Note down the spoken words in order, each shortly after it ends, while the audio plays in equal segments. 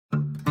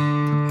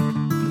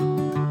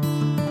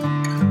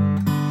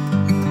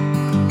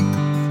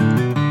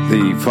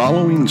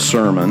following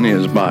sermon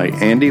is by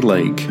Andy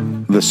Lake,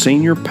 the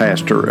senior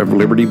pastor of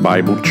Liberty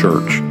Bible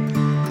Church.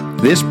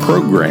 This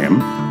program,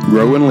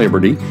 Grow in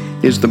Liberty,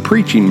 is the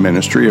preaching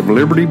ministry of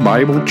Liberty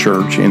Bible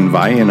Church in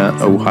Vienna,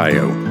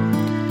 Ohio.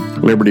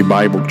 Liberty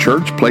Bible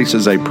Church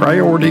places a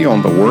priority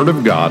on the Word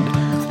of God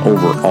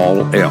over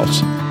all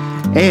else,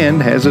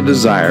 and has a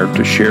desire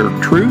to share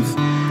truth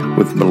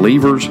with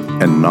believers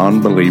and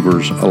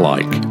non-believers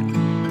alike.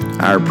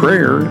 Our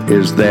prayer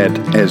is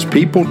that as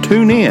people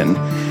tune in,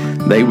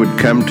 they would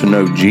come to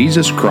know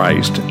Jesus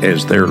Christ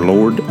as their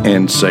Lord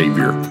and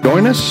Savior.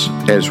 Join us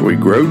as we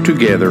grow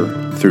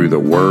together through the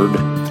Word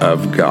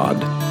of God.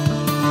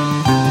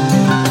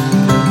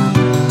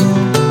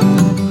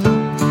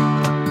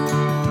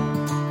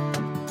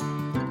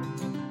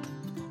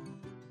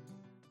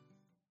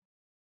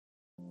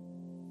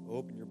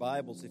 Open your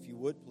Bibles, if you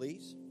would,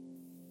 please.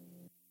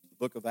 The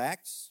book of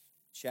Acts,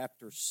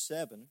 chapter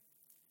 7.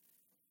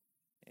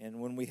 And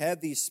when we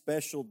have these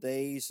special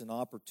days and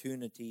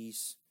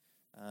opportunities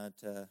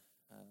to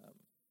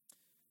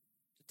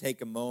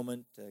take a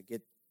moment to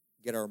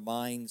get our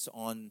minds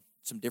on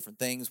some different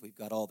things, we've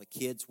got all the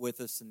kids with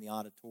us in the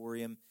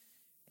auditorium,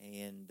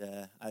 and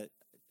I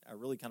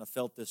really kind of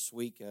felt this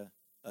week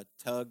a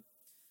tug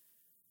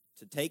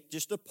to take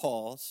just a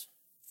pause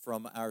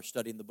from our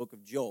study in the book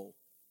of Joel.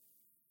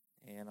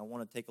 And I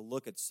want to take a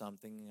look at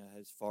something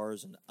as far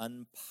as an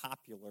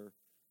unpopular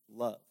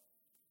love.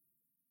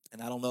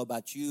 And I don't know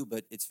about you,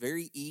 but it's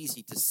very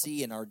easy to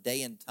see in our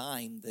day and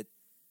time that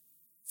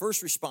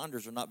first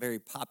responders are not very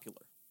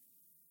popular,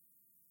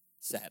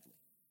 sadly.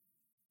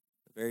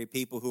 The very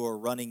people who are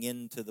running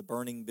into the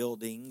burning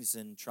buildings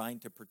and trying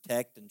to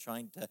protect and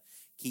trying to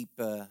keep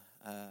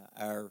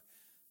our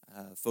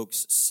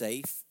folks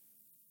safe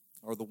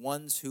are the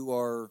ones who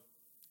are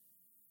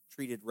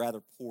treated rather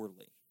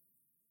poorly.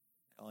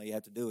 All you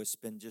have to do is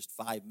spend just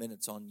 5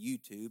 minutes on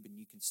YouTube, and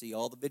you can see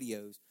all the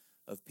videos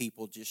of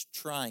people just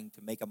trying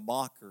to make a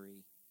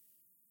mockery.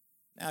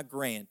 Now,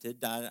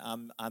 granted,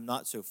 I'm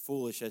not so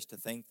foolish as to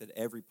think that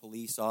every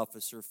police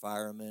officer,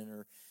 fireman,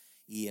 or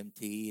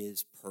EMT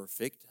is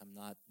perfect. I'm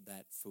not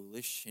that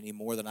foolish any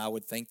more than I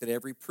would think that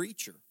every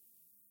preacher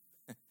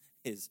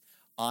is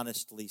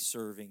honestly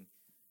serving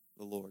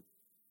the Lord.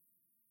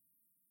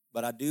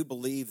 But I do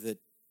believe that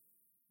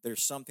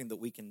there's something that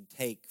we can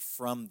take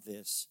from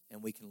this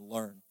and we can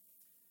learn.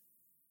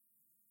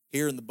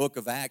 Here in the book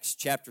of Acts,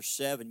 chapter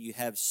 7, you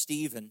have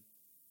Stephen,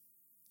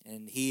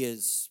 and he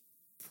is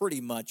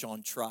pretty much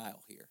on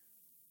trial here.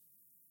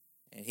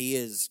 And he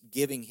is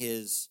giving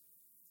his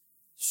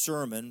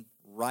sermon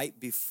right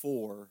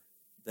before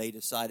they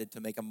decided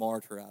to make a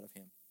martyr out of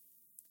him.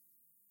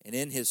 And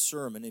in his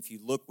sermon, if you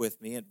look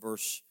with me at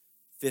verse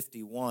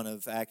 51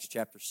 of Acts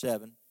chapter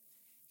 7,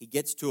 he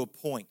gets to a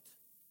point.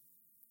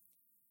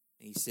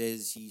 He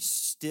says, "Ye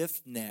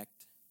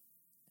stiff-necked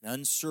and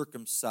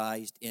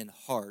uncircumcised in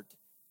heart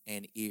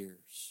and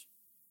ears.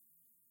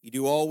 You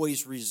do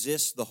always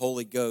resist the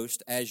Holy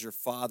Ghost, as your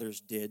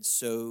fathers did,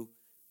 so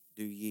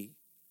do ye.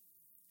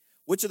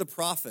 Which of the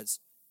prophets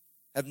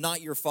have not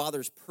your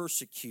fathers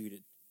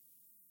persecuted?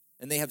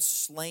 And they have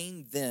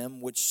slain them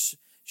which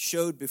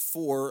showed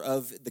before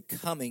of the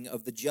coming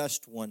of the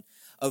just one,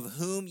 of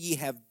whom ye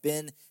have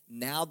been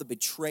now the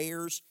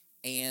betrayers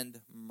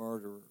and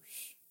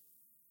murderers,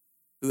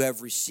 who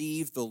have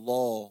received the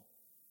law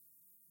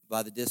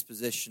by the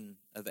disposition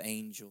of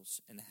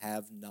angels and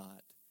have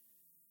not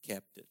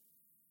kept it."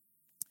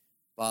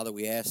 Father,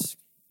 we ask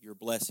your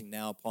blessing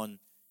now upon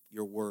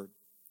your word.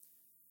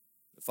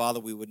 Father,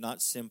 we would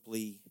not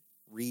simply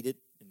read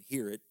it and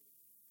hear it,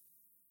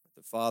 but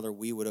that, Father,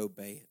 we would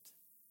obey it.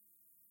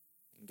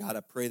 And God,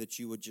 I pray that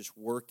you would just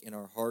work in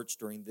our hearts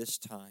during this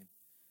time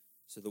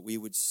so that we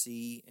would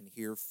see and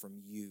hear from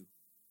you.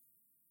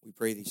 We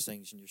pray these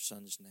things in your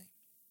Son's name.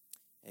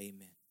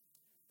 Amen.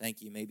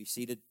 Thank you. You may be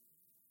seated.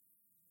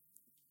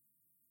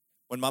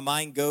 When my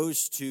mind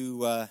goes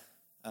to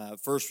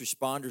first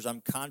responders, I'm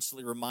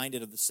constantly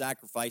reminded of the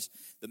sacrifice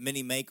that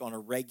many make on a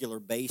regular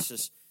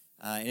basis.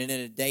 And in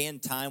a day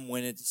and time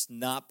when it's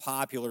not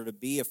popular to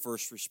be a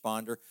first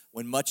responder,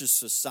 when much of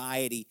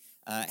society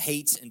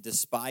hates and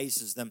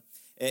despises them,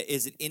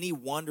 is it any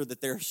wonder that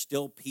there are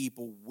still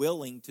people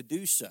willing to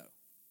do so?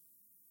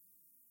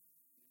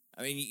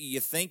 I mean, you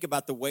think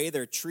about the way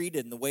they're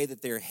treated and the way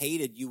that they're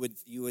hated, you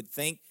would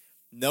think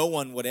no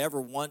one would ever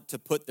want to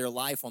put their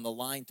life on the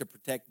line to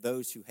protect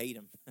those who hate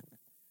them.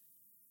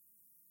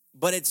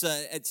 But it's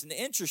an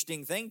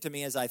interesting thing to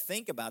me as I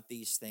think about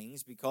these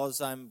things, because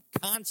I'm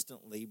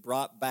constantly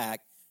brought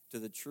back to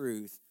the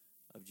truth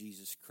of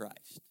Jesus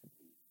Christ.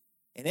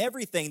 And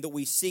everything that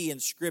we see in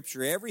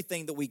Scripture,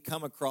 everything that we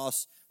come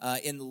across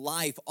in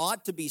life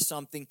ought to be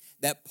something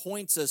that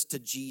points us to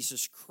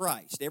Jesus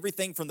Christ.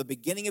 Everything from the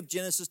beginning of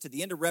Genesis to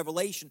the end of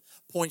Revelation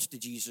points to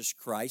Jesus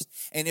Christ.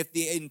 And if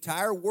the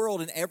entire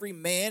world and every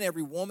man,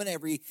 every woman,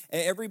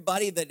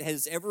 everybody that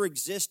has ever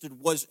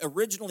existed was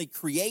originally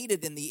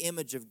created in the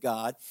image of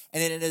God,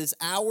 and it is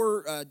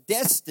our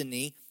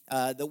destiny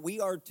that we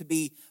are to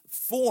be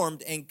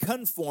formed and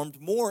conformed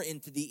more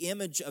into the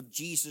image of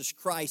Jesus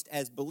Christ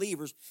as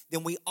believers,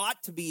 then we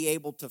ought to be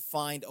able to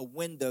find a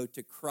window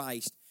to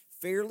Christ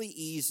fairly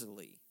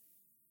easily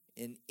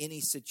in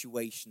any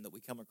situation that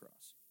we come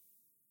across.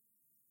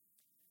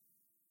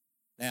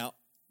 Now,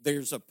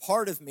 there's a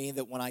part of me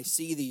that when I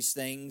see these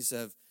things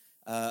of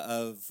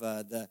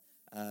the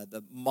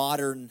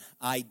modern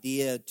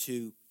idea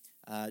to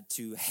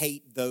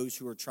hate those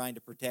who are trying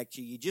to protect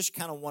you, you just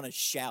kind of want to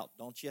shout,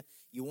 don't you?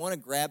 You want to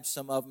grab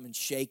some of them and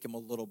shake them a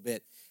little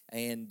bit.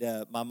 And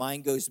my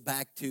mind goes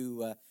back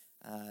to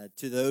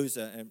those,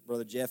 and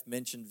Brother Jeff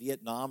mentioned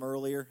Vietnam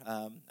earlier.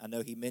 I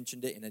know he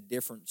mentioned it in a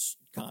different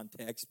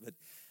context, but,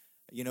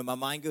 my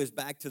mind goes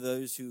back to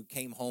those who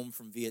came home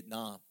from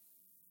Vietnam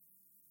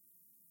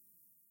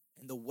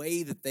and the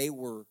way that they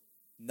were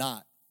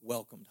not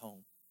welcomed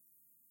home.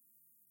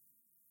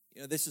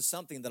 This is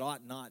something that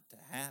ought not to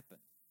happen.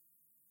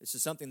 This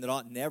is something that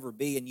ought never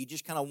be, and you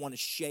just kind of want to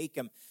shake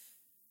them.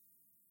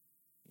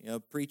 A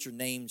preacher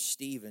named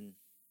Stephen,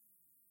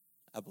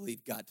 I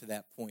believe, got to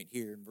that point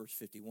here in verse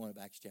 51 of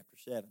Acts chapter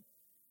 7,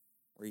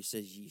 where he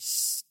says, "Ye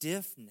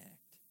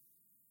stiff-necked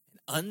and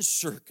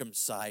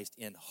uncircumcised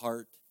in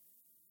heart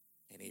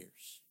and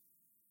ears."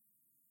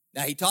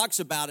 Now, he talks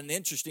about an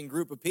interesting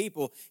group of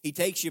people. He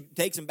takes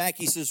them back.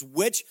 He says,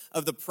 "Which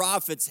of the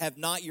prophets have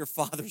not your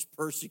fathers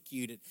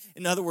persecuted?"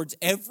 In other words,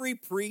 every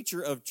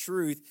preacher of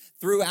truth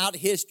throughout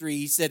history,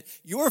 he said,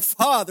 your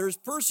fathers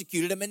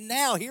persecuted him. And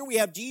now here we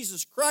have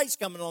Jesus Christ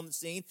coming on the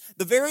scene,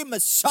 the very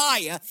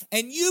Messiah,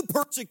 and you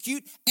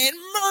persecute and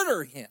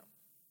murder him.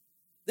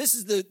 This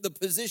is the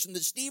position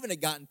that Stephen had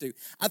gotten to.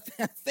 I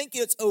think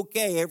it's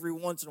okay every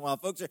once in a while.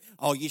 Folks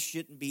are, you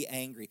shouldn't be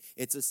angry.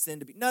 It's a sin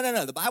to be. No.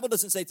 The Bible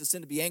doesn't say it's a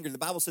sin to be angry. The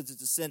Bible says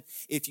it's a sin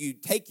if you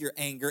take your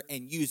anger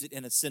and use it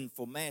in a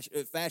sinful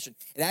fashion.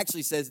 It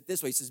actually says it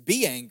this way. It says,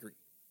 be angry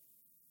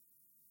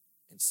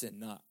and sin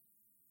not.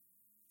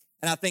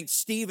 And I think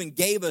Stephen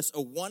gave us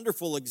a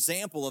wonderful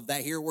example of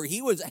that here where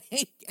he was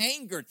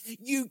angered.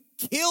 You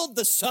killed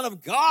the Son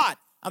of God.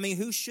 I mean,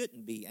 who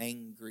shouldn't be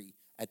angry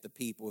at the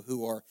people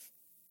who are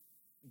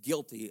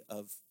guilty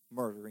of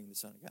murdering the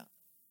Son of God?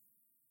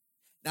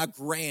 Now,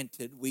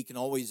 granted, we can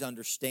always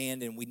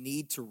understand and we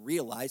need to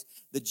realize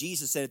that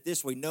Jesus said it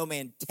this way, "No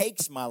man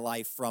takes my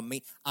life from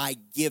me, I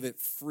give it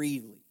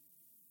freely."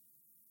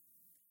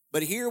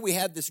 But here we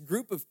have this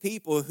group of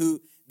people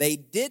who they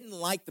didn't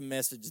like the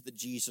message that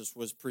Jesus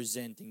was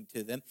presenting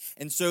to them,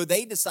 and so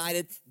they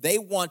decided they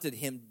wanted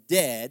him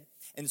dead.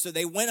 And so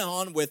they went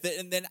on with it,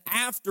 and then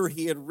after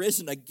he had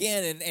risen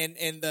again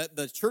and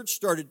the church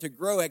started to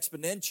grow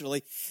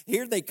exponentially,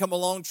 here they come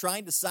along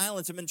trying to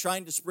silence him and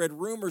trying to spread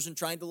rumors and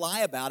trying to lie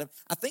about him.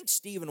 I think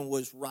Stephen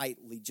was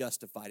rightly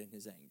justified in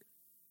his anger.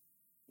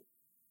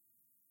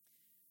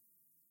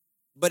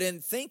 But in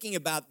thinking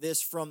about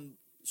this from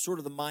sort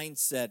of the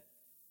mindset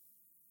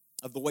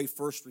of the way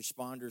first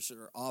responders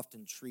are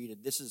often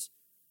treated, this is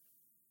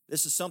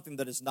something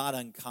that is not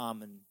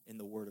uncommon in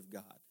the Word of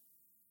God.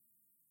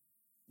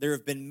 There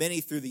have been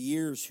many through the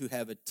years who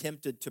have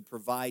attempted to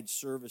provide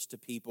service to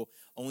people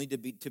only to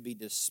be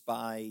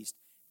despised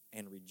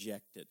and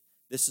rejected.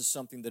 This is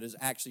something that is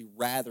actually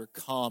rather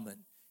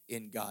common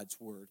in God's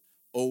Word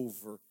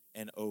over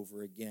and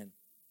over again.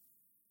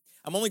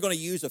 I'm only going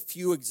to use a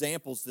few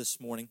examples this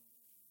morning,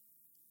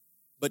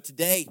 but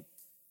today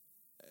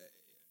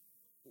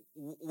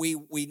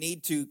we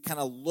need to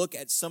kind of look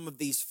at some of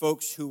these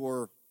folks who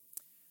are,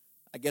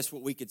 I guess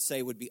what we could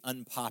say would be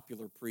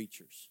unpopular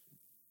preachers.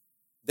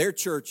 Their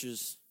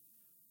churches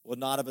would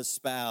not have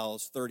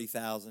espoused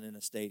 30,000 in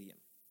a stadium.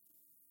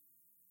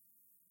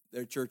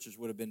 Their churches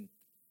would have been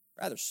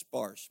rather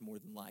sparse, more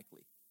than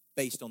likely,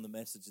 based on the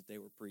message that they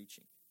were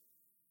preaching.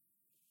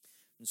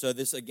 And so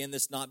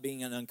this not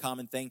being an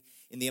uncommon thing,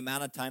 in the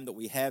amount of time that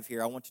we have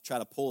here, I want to try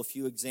to pull a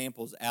few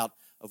examples out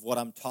of what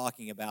I'm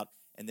talking about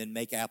and then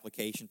make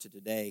application to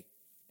today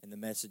and the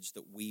message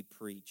that we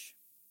preach.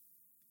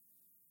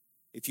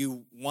 If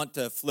you want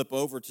to flip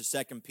over to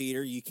 2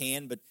 Peter, you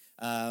can, but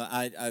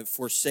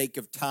for sake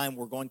of time,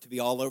 we're going to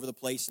be all over the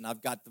place, and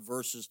I've got the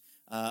verses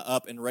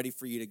up and ready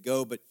for you to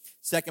go. But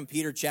 2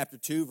 Peter chapter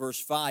 2, verse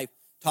 5,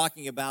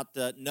 talking about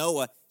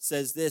Noah,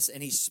 says this,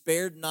 "And he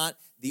spared not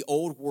the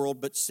old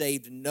world, but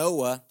saved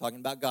Noah," talking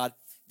about God,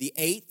 "the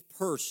eighth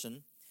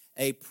person,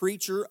 a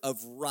preacher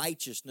of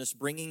righteousness,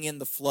 bringing in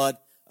the flood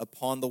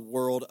upon the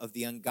world of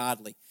the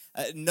ungodly."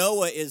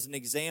 Noah is an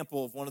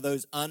example of one of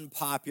those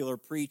unpopular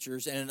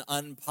preachers and an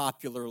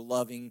unpopular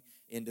loving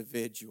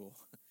individual.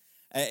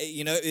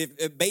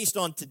 Based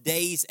on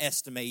today's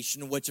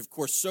estimation, which of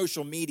course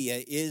social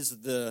media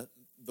is the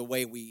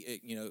way we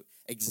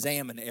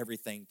examine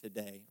everything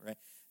today, right?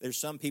 There's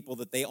some people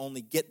that they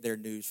only get their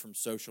news from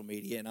social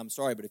media, and I'm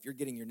sorry, but if you're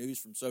getting your news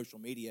from social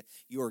media,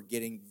 you are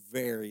getting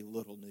very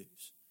little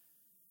news.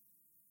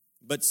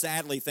 But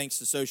sadly, thanks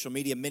to social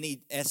media,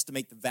 many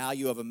estimate the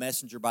value of a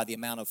messenger by the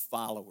amount of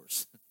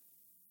followers.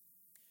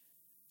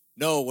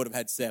 Noah would have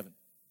had 7.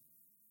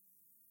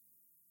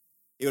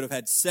 He would have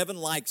had 7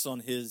 likes on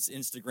his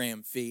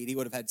Instagram feed. He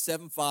would have had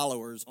 7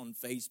 followers on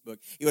Facebook.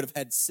 He would have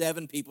had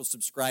 7 people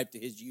subscribe to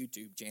his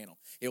YouTube channel.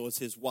 It was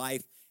his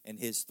wife and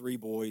his 3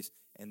 boys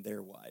and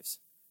their wives.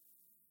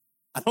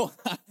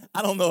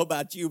 I don't know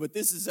about you, but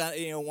this is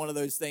one of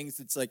those things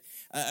that's like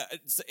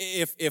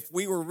if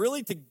we were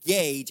really to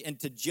gauge and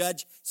to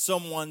judge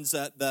someone's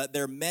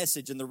their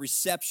message and the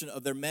reception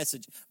of their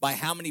message by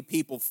how many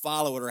people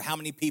follow it or how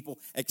many people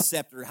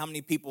accept it or how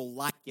many people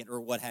like it or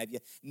what have you,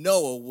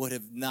 Noah would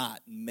have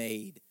not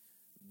made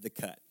the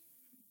cut.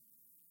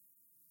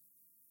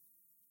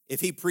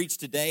 If he preached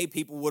today,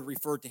 people would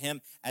refer to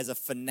him as a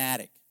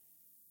fanatic.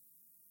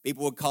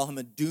 People would call him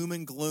a doom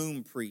and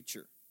gloom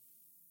preacher.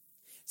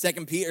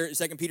 2 Peter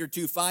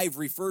 2:5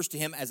 refers to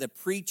him as a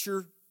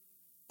preacher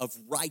of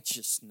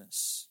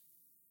righteousness.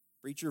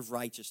 Preacher of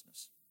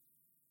righteousness.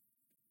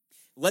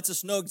 Lets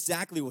us know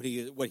exactly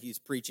what he's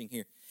preaching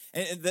here.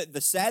 And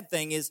the sad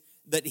thing is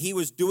that he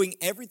was doing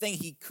everything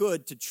he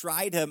could to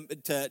try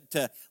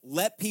to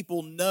let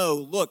people know,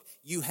 look,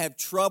 you have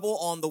trouble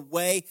on the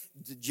way.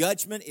 The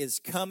judgment is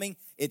coming.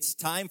 It's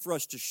time for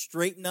us to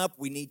straighten up.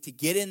 We need to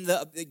get in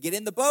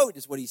the boat,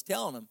 is what he's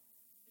telling them.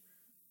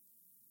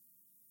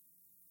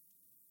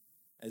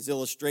 As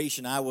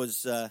illustration, I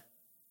was,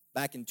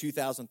 back in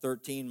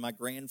 2013, my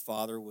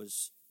grandfather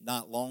was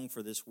not long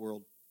for this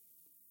world.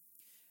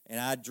 And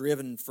I'd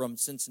driven from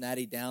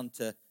Cincinnati down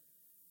to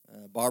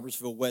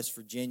Barboursville, West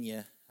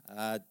Virginia,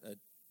 a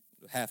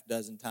half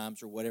dozen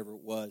times or whatever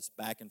it was,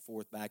 back and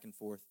forth.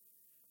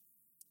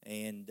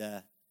 And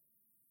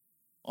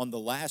on the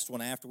last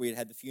one, after we had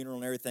had the funeral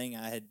and everything,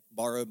 I had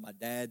borrowed my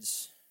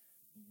dad's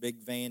big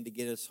van to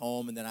get us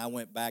home, and then I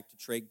went back to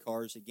trade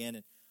cars again.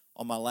 And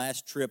on my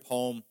last trip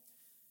home,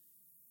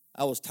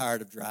 I was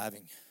tired of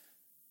driving.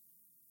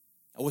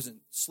 I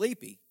wasn't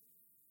sleepy.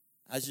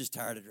 I was just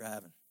tired of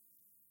driving.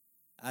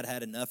 I'd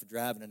had enough of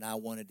driving, and I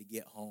wanted to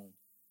get home.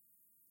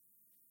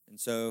 And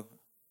so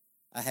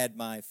I had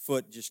my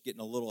foot just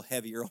getting a little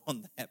heavier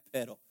on that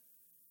pedal,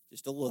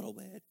 just a little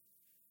bit.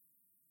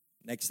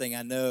 Next thing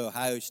I know,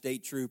 Ohio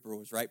State Trooper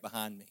was right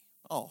behind me.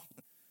 Oh,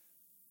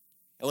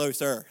 hello,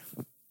 sir.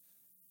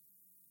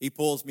 He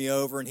pulls me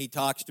over, and he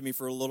talks to me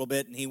for a little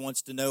bit, and he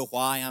wants to know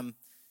why I'm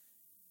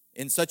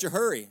in such a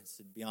hurry. I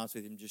said, to be honest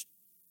with you, I'm just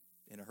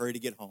in a hurry to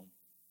get home.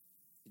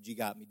 He said, you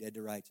got me dead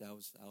to rights. I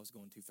was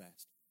going too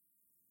fast.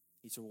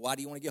 He said, well, why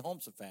do you want to get home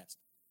so fast?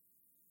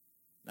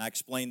 And I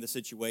explained the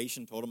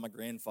situation, told him my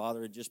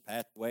grandfather had just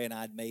passed away, and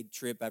I'd made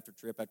trip after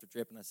trip after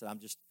trip. And I said,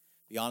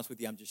 be honest with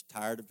you, I'm just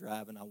tired of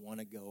driving. I want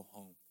to go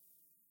home.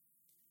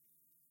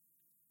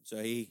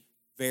 So he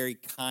very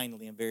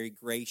kindly and very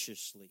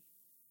graciously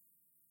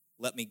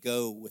let me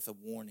go with a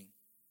warning.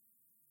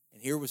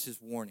 And here was his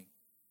warning.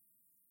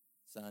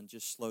 Son,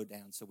 just slow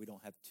down so we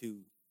don't have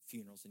 2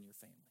 funerals in your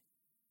family.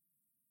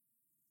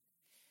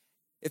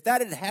 If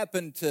that had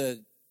happened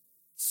to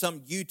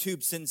some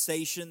YouTube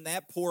sensation,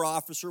 that poor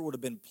officer would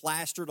have been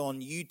plastered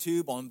on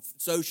YouTube, on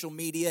social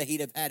media. He'd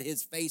have had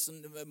his face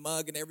in the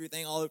mug and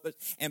everything, all of it,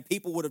 and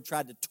people would have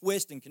tried to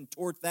twist and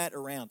contort that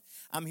around.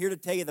 I'm here to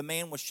tell you the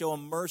man was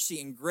showing mercy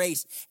and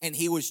grace, and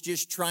he was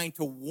just trying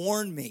to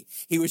warn me.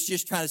 He was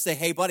just trying to say,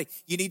 hey, buddy,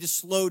 you need to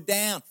slow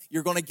down.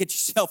 You're going to get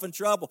yourself in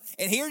trouble.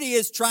 And here he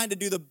is trying to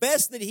do the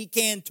best that he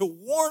can to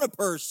warn a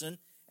person.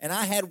 And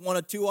I had one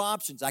of 2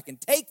 options. I can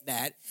take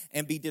that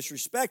and be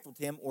disrespectful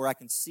to him, or I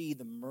can see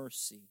the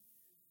mercy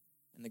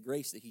and the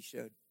grace that he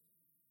showed.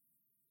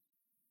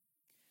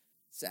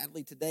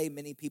 Sadly, today,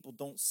 many people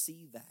don't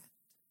see that.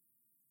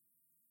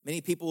 Many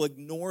people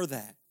ignore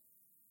that.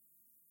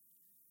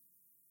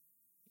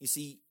 You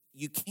see,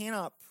 you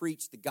cannot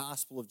preach the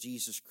gospel of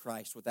Jesus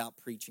Christ without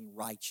preaching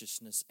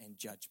righteousness and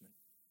judgment.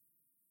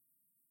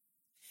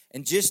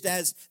 And just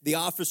as the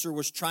officer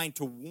was trying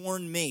to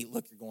warn me,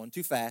 look, you're going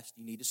too fast.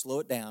 You need to slow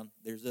it down.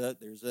 There's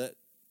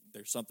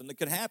something that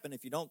could happen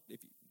if you don't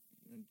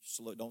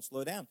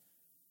slow down.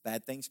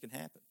 Bad things can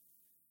happen.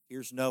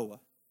 Here's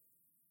Noah.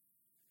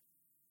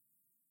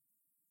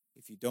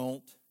 If you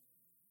don't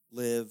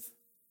live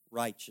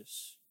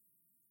righteous,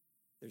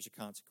 there's a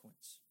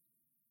consequence.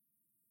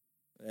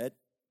 Right?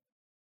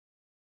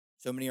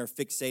 So many are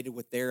fixated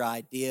with their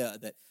idea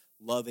that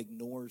love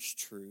ignores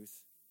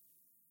truth.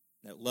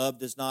 That love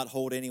does not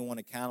hold anyone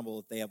accountable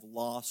if they have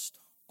lost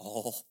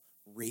all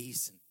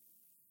reason.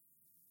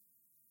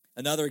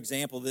 Another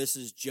example of this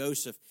is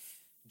Joseph.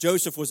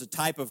 Joseph was a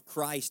type of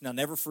Christ. Now,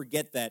 never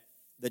forget that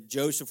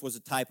Joseph was a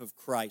type of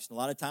Christ. And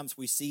a lot of times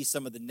we see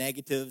some of the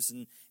negatives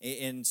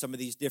in some of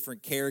these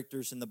different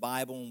characters in the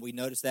Bible, and we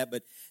notice that.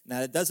 But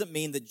now, it doesn't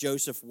mean that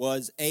Joseph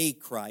was a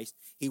Christ.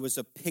 He was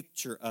a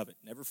picture of it.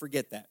 Never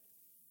forget that.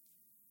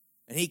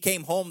 And he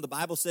came home, the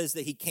Bible says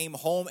that he came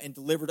home and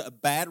delivered a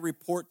bad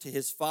report to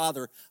his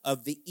father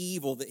of the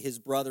evil that his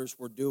brothers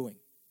were doing.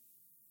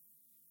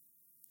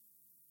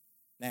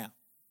 Now,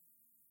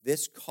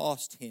 this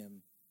cost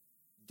him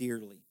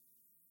dearly.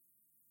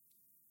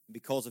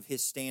 Because of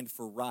his stand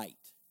for right,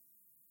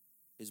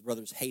 his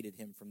brothers hated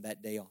him from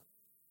that day on.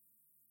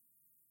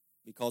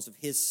 Because of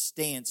his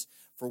stance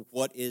for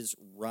what is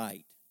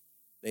right.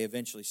 they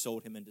eventually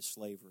sold him into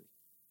slavery.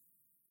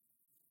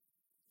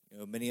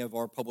 Many of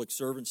our public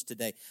servants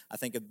today, I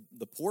think of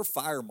the poor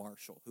fire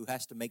marshal who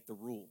has to make the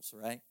rules,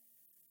 right?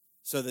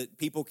 So that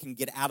people can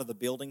get out of the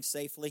building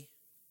safely.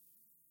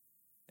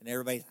 And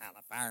everybody's,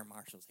 the fire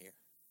marshal's here.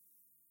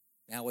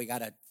 Now we got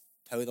to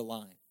toe the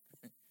line.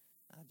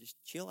 Just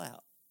chill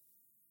out.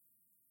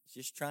 He's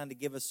just trying to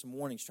give us some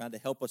warnings, trying to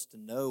help us to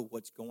know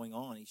what's going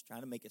on. He's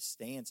trying to make a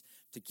stance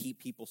to keep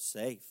people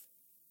safe.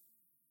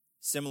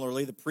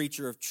 Similarly, the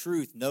preacher of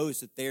truth knows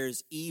that there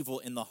is evil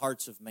in the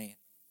hearts of man.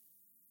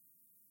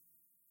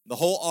 The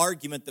whole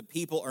argument that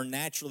people are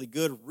naturally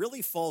good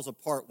really falls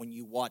apart when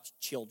you watch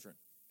children.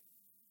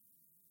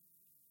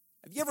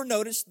 Have you ever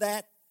noticed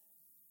that?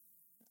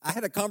 I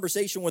had a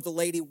conversation with a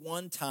lady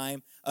one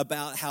time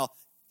about how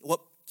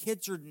what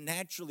kids are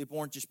naturally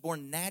born, just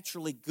born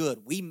naturally good.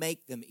 We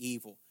make them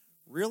evil.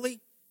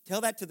 Really?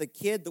 Tell that to the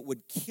kid that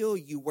would kill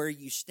you where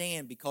you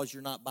stand because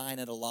you're not buying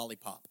it a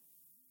lollipop.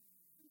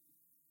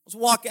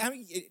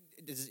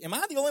 Am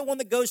I the only one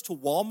that goes to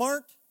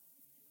Walmart?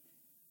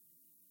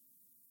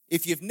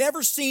 If you've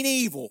never seen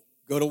evil,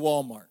 go to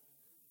Walmart.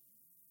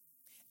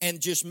 And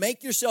just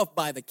make yourself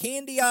buy the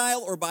candy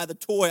aisle or buy the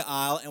toy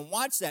aisle and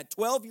watch that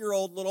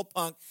 12-year-old little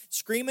punk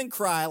scream and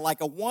cry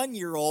like a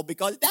 1-year-old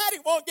because Daddy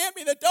won't get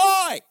me the toy.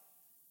 I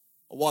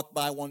walked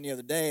by one the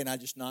other day and I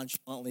just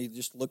nonchalantly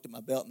just looked at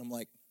my belt and I'm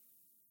like,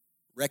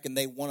 reckon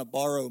they want to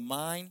borrow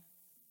mine?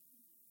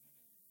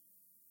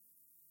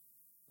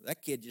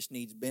 That kid just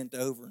needs bent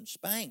over and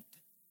spanked.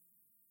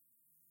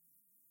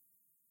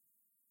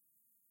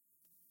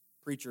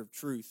 Preacher of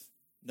truth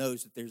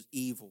knows that there's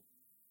evil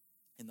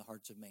in the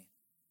hearts of man.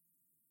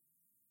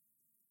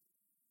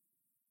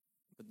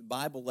 But the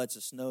Bible lets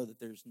us know that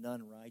there's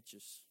none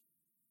righteous.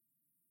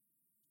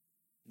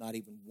 Not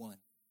even one.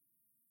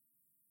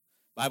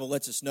 The Bible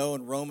lets us know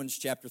in Romans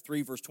chapter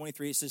 3, verse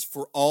 23, it says,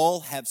 "For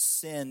all have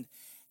sinned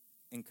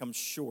and come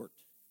short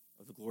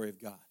of the glory of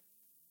God."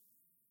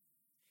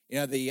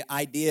 The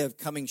idea of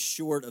coming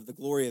short of the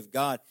glory of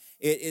God,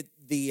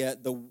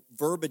 the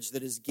verbiage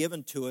that is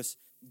given to us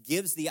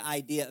gives the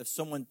idea of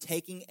someone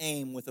taking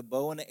aim with a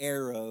bow and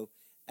arrow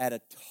at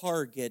a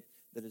target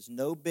that is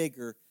no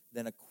bigger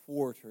than a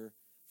quarter,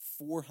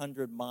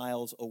 400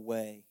 miles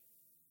away.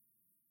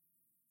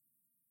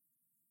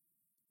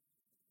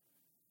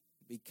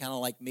 It'd be kind of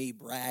like me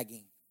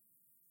bragging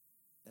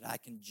that I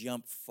can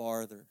jump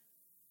farther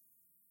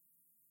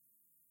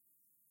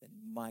than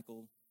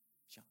Michael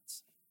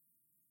Johnson.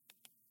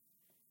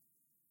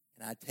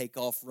 And I take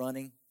off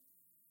running,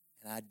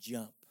 and I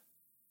jump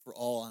for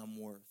all I'm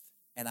worth.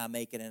 And I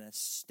make it an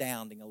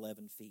astounding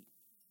 11 feet.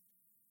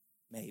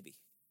 Maybe.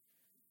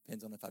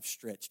 Depends on if I've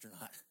stretched or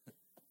not.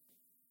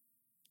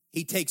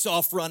 He takes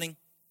off running,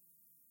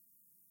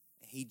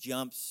 and he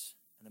jumps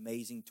an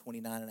amazing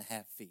 29 and a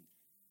half feet.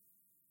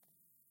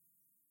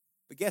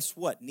 But guess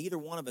what? Neither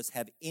one of us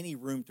have any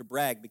room to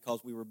brag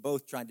because we were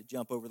both trying to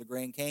jump over the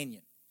Grand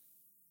Canyon.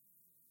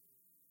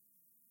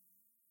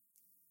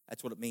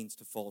 That's what it means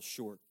to fall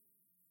short.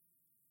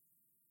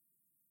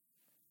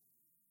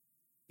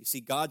 You see,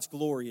 God's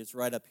glory is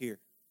right up here.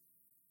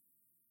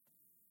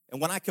 And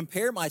when I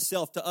compare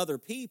myself to other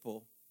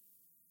people,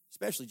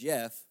 especially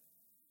Jeff,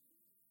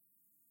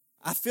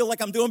 I feel like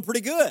I'm doing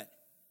pretty good.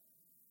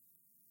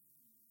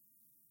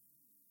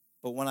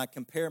 But when I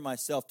compare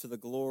myself to the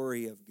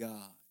glory of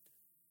God,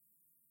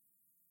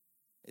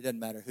 it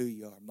doesn't matter who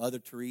you are. Mother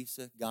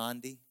Teresa,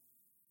 Gandhi,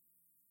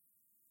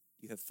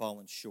 you have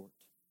fallen short.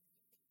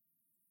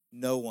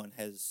 No one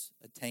has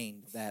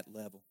attained that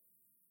level.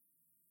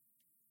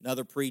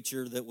 Another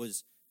preacher that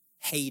was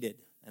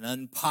hated, an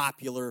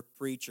unpopular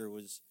preacher,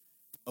 was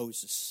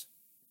Moses.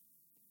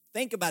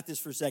 Think about this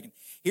for a second.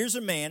 Here's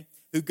a man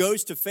who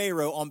goes to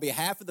Pharaoh on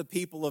behalf of the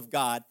people of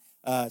God,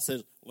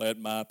 says, "Let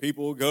my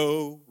people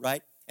go,"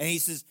 right? And he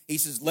says,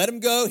 let him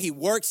go. He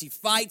works, he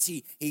fights,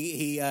 he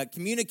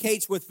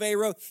communicates with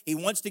Pharaoh. He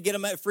wants to get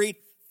them freed.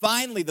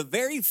 Finally, the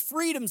very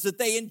freedoms that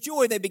they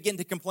enjoy, they begin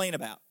to complain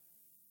about.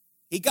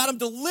 He got them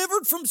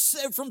delivered from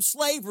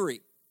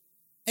slavery.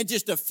 And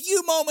just a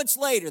few moments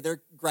later,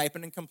 they're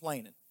griping and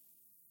complaining.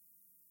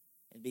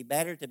 It'd be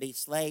better to be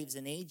slaves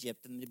in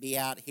Egypt than to be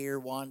out here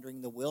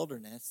wandering the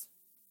wilderness.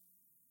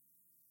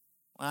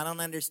 Well, I don't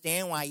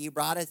understand why you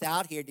brought us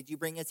out here. Did you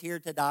bring us here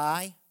to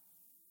die?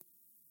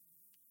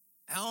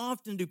 How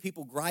often do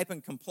people gripe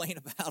and complain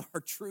about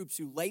our troops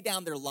who lay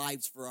down their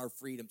lives for our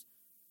freedoms?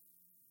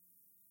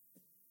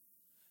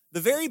 The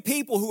very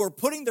people who are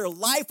putting their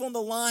life on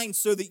the line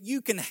so that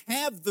you can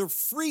have the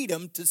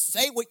freedom to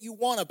say what you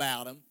want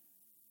about them,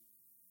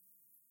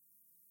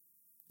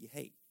 you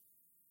hate.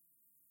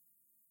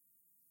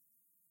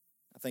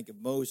 I think of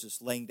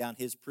Moses laying down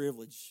his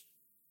privilege.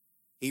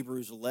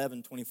 Hebrews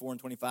 11, 24 and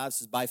 25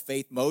 says, "By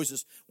faith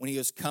Moses, when he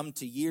was come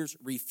to years,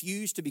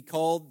 refused to be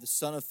called the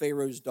son of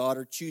Pharaoh's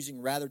daughter, choosing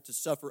rather to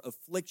suffer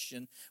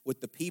affliction with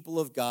the people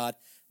of God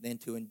than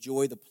to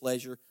enjoy the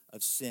pleasure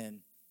of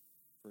sin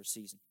for a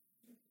season."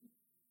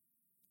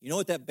 You know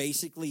what that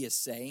basically is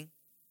saying?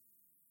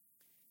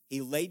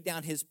 He laid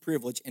down his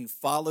privilege and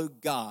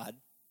followed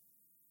God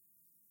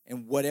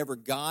and whatever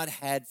God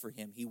had for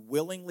him, he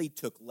willingly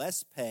took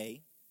less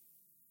pay,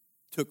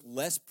 took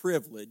less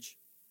privilege,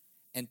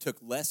 and took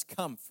less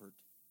comfort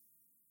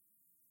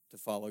to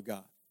follow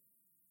God.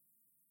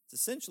 It's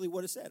essentially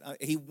what it said.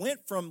 He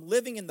went from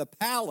living in the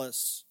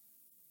palace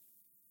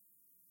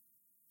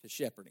to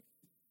shepherding,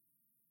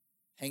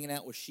 hanging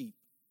out with sheep.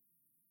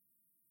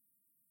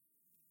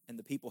 And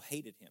the people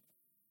hated him.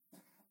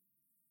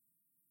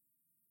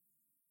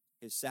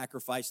 His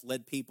sacrifice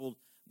led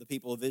the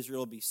people of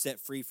Israel to be set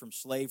free from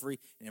slavery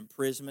and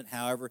imprisonment.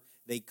 However,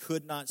 they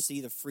could not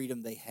see the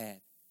freedom they had.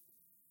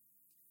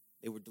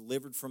 They were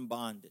delivered from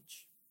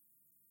bondage.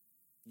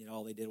 Yet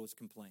all they did was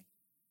complain.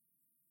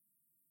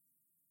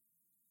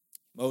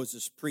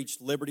 Moses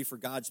preached liberty for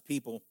God's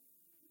people.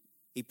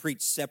 He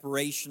preached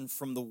separation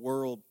from the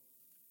world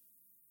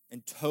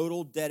and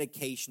total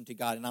dedication to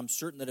God. And I'm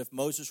certain that if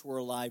Moses were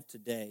alive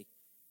today,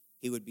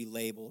 he would be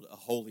labeled a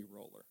holy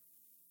roller.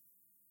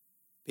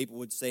 People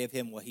would say of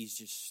him, well, he's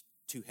just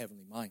too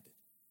heavenly minded.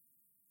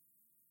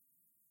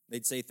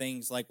 They'd say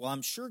things like, well,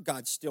 I'm sure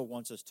God still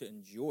wants us to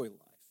enjoy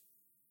life.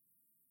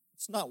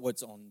 It's not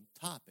what's on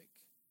topic.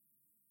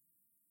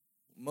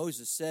 What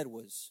Moses said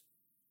was,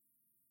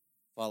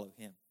 follow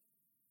him.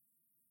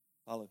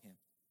 Follow him.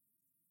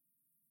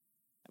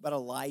 How about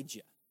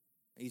Elijah?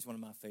 He's one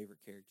of my favorite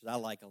characters. I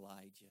like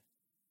Elijah.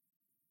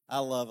 I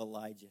love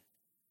Elijah.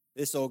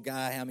 This old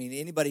guy,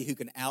 anybody who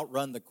can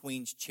outrun the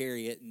queen's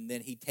chariot and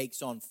then he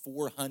takes on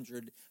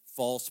 400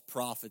 false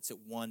prophets at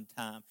one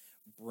time.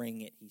 Bring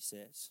it, he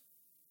says.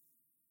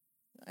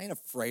 I ain't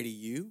afraid of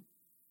you.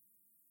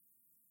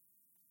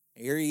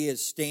 Here he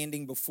is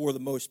standing before the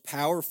most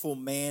powerful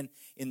man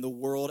in the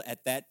world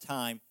at that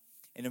time.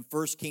 And in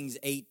 1 Kings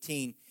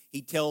 18,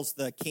 he tells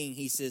the king,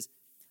 he says,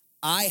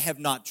 I have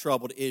not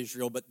troubled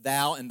Israel, but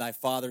thou and thy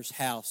father's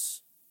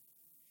house,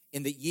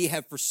 in that ye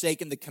have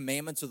forsaken the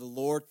commandments of the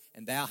Lord,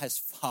 and thou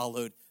hast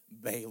followed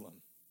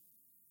Balaam.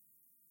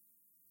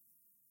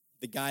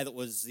 The guy that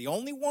was the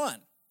only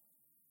one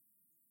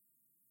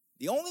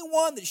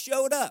that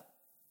showed up,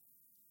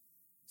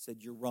 said,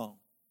 you're wrong.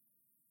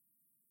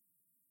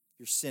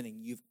 You're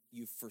sinning.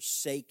 You've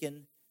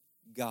forsaken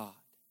God.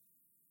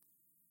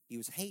 He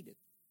was hated.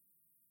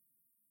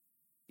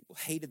 People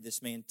hated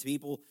this man.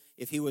 People,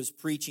 if he was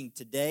preaching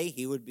today,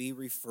 he would be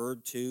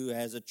referred to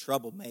as a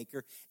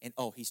troublemaker. And,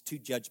 he's too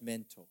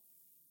judgmental.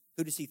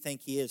 Who does he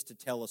think he is to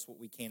tell us what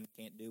we can and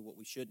can't do, what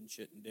we should and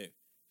shouldn't do?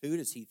 Who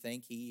does he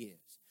think he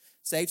is?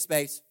 Safe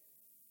space.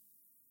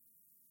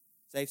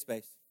 Safe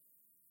space.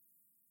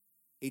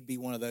 He'd be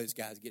one of those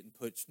guys getting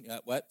pushed.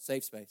 What?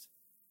 Safe space.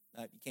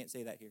 You can't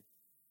say that here.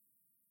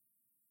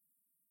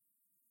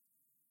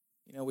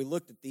 We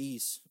looked at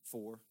these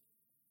four.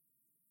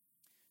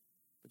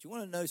 But you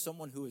want to know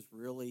someone who is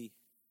really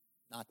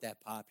not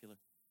that popular?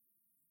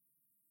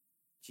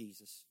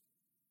 Jesus.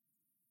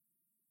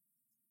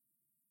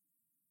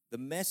 The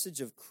message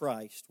of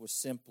Christ was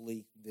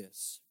simply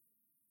this: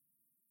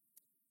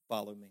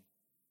 follow me.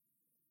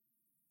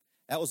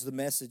 That was the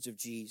message of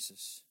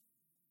Jesus.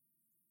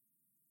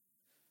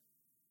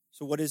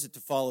 So what is it to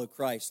follow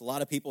Christ? A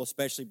lot of people,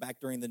 especially back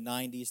during the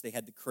 90s, they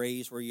had the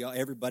craze where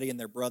everybody and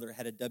their brother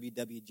had a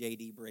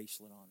WWJD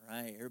bracelet on,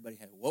 right? Everybody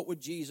had, what would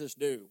Jesus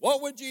do?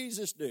 What would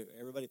Jesus do?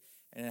 Everybody,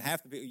 and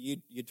half the people,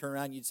 you'd turn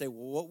around and you'd say,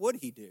 well, what would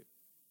he do?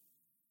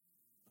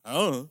 I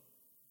don't know.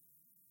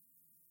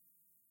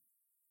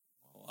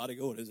 Well, how'd it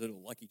go? Is it a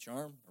lucky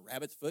charm? A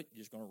rabbit's foot?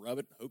 You're just going to rub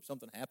it and hope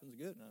something happens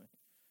good?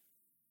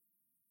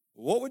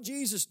 What would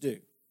Jesus do?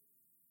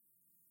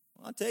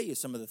 Well, I'll tell you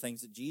some of the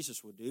things that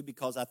Jesus would do,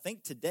 because I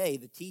think today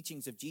the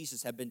teachings of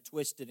Jesus have been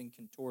twisted and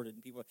contorted.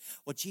 And people are,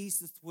 well,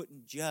 Jesus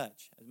wouldn't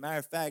judge. As a matter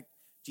of fact,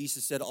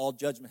 Jesus said, all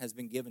judgment has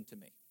been given to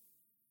me.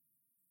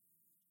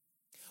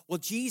 Well,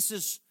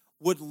 Jesus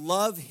would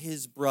love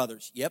his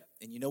brothers. Yep,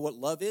 and you know what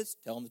love is?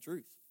 Tell them the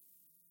truth.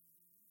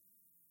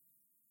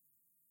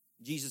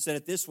 Jesus said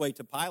it this way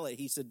to Pilate.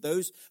 He said,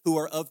 those who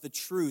are of the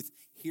truth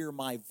hear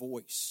my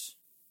voice.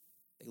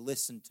 They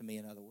listen to me,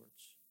 in other words.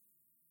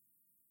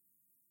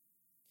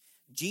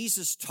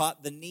 Jesus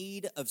taught the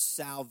need of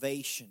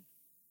salvation.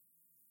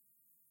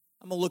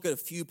 I'm going to look at a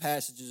few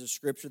passages of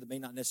Scripture that may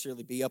not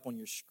necessarily be up on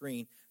your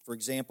screen. For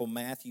example,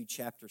 Matthew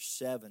chapter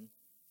 7.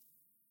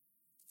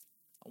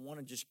 I want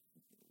to just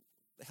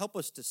help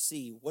us to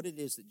see what it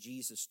is that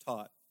Jesus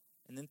taught.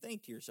 And then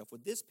think to yourself,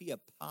 would this be a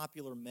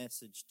popular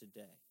message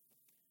today?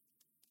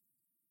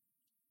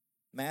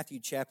 Matthew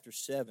chapter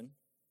 7.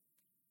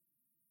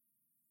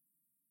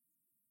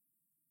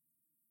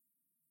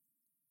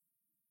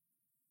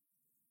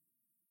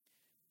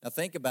 Now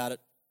think about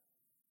it.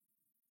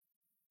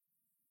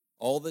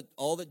 All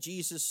that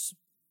Jesus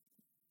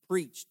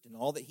preached and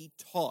all that he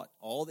taught,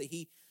 all that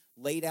he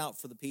laid out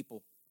for the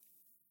people.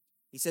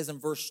 He says in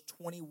verse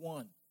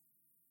 21,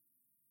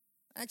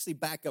 actually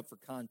back up for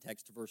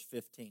context to verse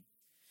 15. It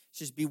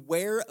says,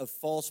 beware of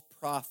false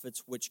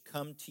prophets which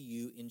come to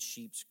you in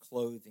sheep's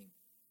clothing,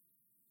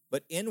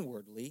 but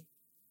inwardly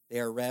they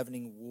are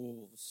ravening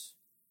wolves.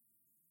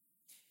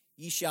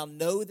 Ye shall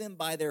know them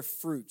by their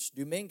fruits.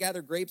 Do men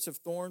gather grapes of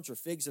thorns or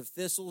figs of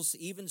thistles?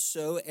 Even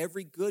so,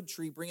 every good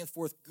tree bringeth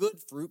forth good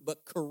fruit,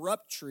 but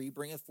corrupt tree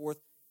bringeth forth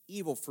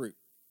evil fruit.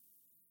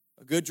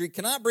 A good tree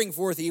cannot bring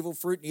forth evil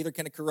fruit, neither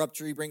can a corrupt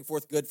tree bring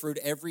forth good fruit.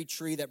 Every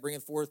tree that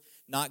bringeth forth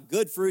not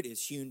good fruit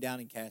is hewn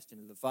down and cast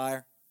into the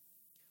fire.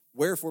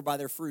 Wherefore by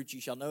their fruits ye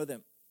shall know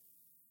them.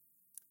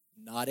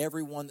 Not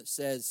every one that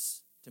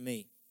says to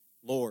me,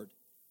 Lord,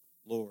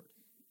 Lord,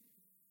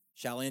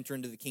 shall enter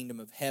into the kingdom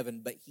of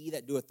heaven, but he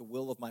that doeth the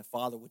will of my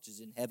Father which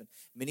is in heaven.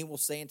 Many will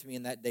say unto me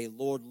in that day,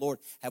 Lord, Lord,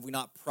 have we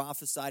not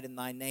prophesied in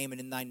thy name,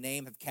 and in thy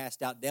name have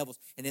cast out devils,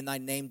 and in thy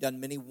name done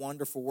many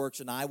wonderful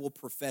works? And I will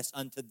profess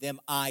unto them,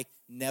 I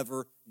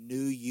never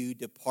knew you.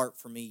 Depart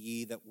from me,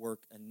 ye that work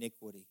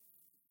iniquity.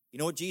 You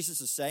know what Jesus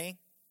is saying?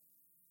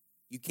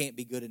 You can't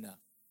be good enough.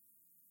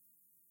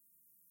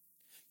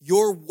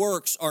 Your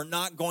works are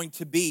not going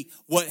to be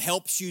what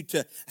helps you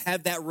to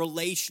have that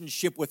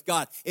relationship with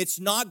God. It's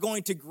not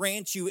going to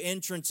grant you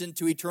entrance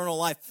into eternal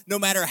life, no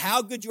matter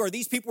how good you are.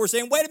 These people were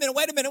saying, wait a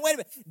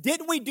minute.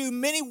 Didn't we do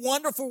many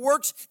wonderful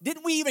works?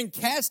 Didn't we even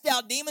cast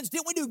out demons?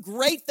 Didn't we do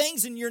great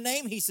things in your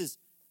name? He says,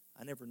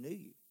 I never knew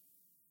you.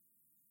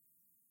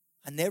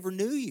 I never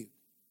knew you.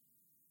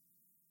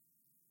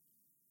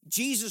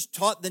 Jesus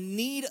taught the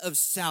need of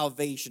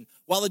salvation,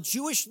 while the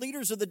Jewish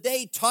leaders of the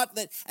day taught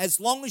that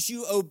as long as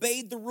you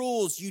obeyed the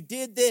rules, you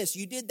did this,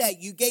 you did that,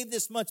 you gave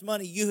this much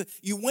money, you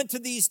went to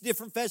these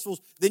different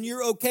festivals, then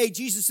you're okay.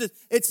 Jesus says,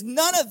 it's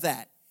none of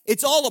that.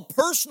 It's all a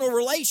personal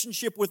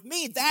relationship with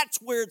me. That's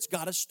where it's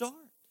got to start.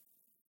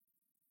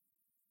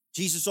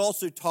 Jesus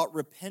also taught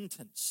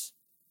repentance.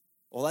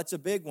 Well, that's a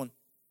big one.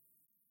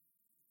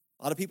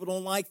 A lot of people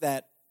don't like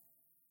that.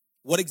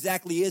 What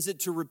exactly is it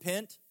to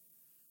repent?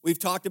 We've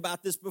talked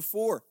about this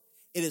before.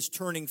 It is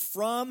turning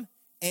from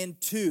and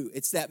to.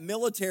 It's that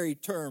military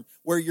term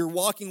where you're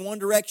walking one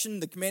direction,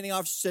 the commanding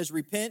officer says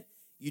repent,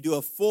 you do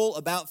a full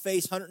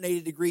about-face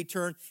 180-degree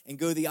turn and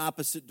go the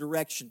opposite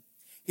direction.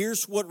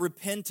 Here's what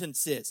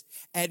repentance is.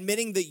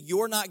 Admitting that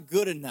you're not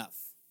good enough.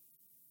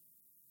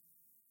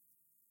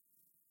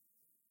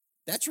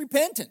 That's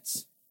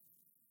repentance.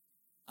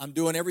 I'm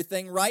doing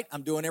everything right.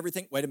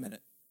 Wait a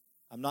minute.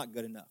 I'm not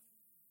good enough.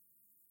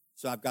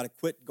 So I've got to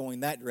quit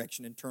going that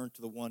direction and turn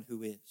to the one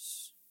who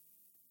is.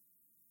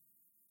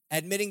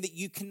 Admitting that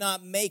you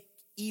cannot make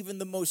even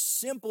the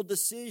most simple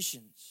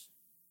decisions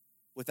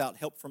without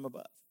help from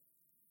above.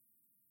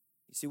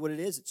 You see what it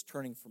is? It's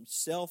turning from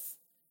self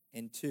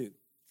and to.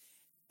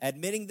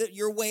 Admitting that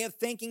your way of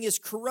thinking is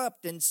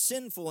corrupt and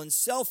sinful and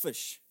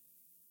selfish,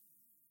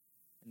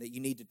 and that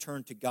you need to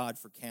turn to God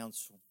for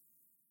counsel.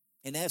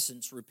 In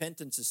essence,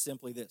 repentance is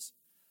simply this: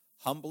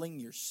 humbling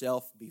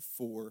yourself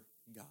before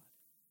God.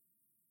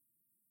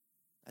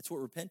 That's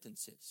what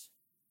repentance is.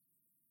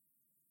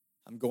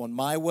 I'm going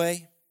my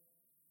way.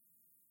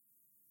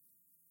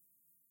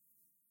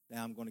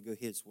 Now I'm going to go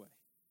his way.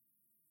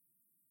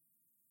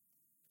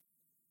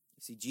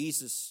 You see,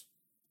 Jesus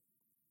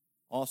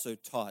also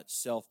taught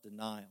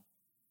self-denial.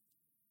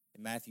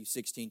 In Matthew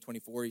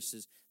 16:24, he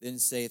says, Then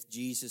said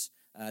Jesus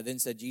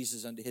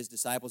unto his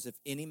disciples, If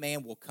any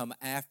man will come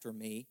after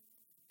me,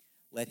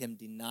 let him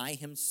deny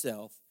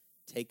himself,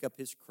 take up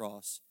his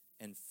cross,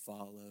 and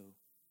follow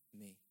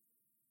me.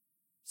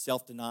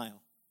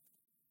 Self-denial.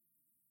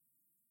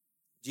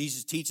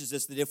 Jesus teaches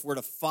us that if we're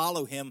to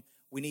follow him,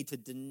 we need to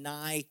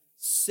deny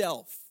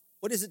self.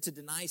 What is it to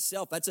deny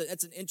self? That's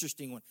an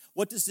interesting one.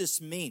 What does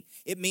this mean?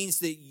 It means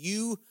that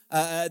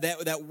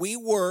that we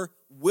were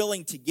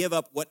willing to give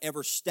up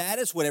whatever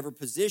status, whatever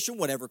position,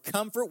 whatever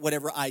comfort,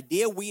 whatever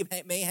idea we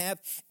may have,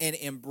 and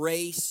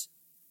embrace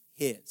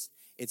his.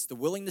 It's the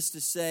willingness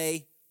to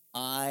say,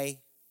 I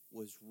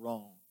was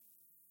wrong.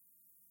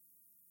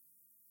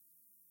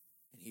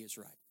 And he is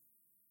right.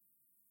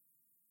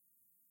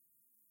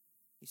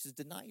 He says,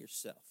 deny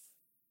yourself.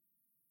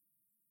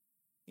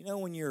 You know,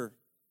 when you're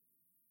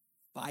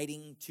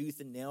fighting tooth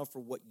and nail for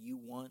what you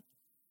want,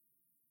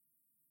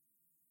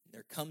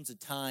 there comes a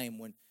time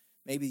when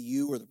maybe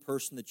you or the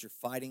person that you're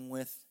fighting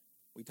with,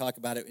 we talk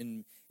about it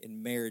in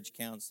marriage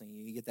counseling,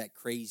 you get that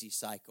crazy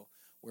cycle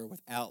where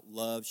without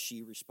love,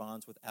 she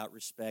responds without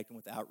respect, and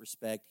without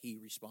respect, he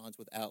responds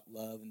without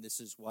love, and this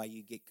is why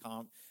you get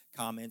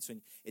comments,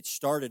 and it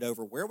started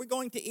over, where are we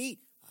going to eat?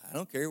 I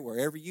don't care,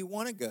 wherever you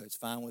want to go, it's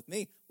fine with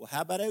me. Well,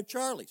 how about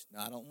O'Charlie's? No,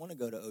 I don't want to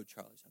go to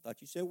O'Charlie's. I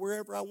thought you said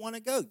wherever I want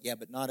to go. Yeah,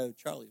 but not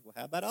O'Charlie's. Well,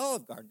 how about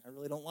Olive Garden? I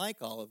really don't like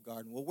Olive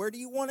Garden. Well, where do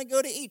you want to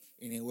go to eat?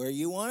 Anywhere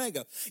you want to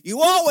go.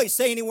 You always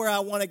say anywhere I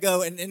want to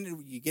go, and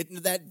you get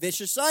into that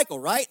vicious cycle,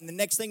 right? And the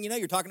next thing you know,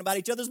 you're talking about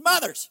each other's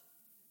mothers.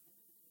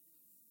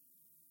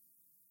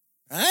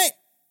 Right?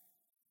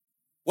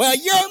 Well,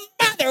 your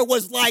mother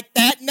was like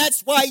that, and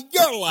that's why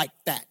you're like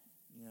that.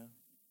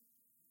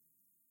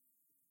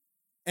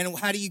 And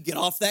how do you get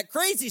off that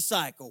crazy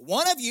cycle?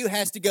 One of you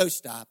has to go,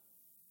 stop.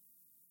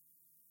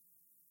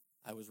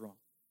 I was wrong.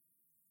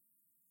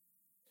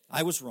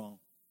 I was wrong.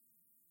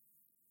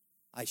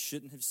 I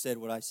shouldn't have said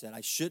what I said.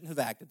 I shouldn't have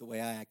acted the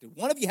way I acted.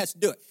 One of you has to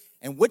do it.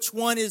 And which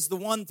one is the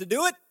one to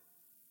do it?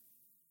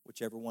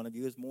 Whichever one of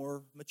you is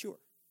more mature.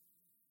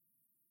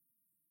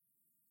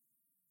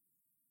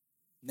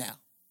 Now,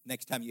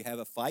 next time you have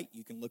a fight,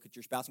 you can look at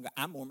your spouse and go,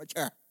 I'm more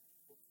mature.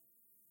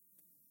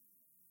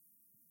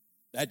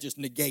 That just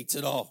negates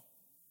it all.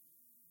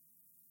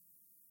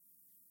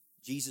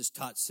 Jesus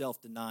taught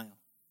self-denial,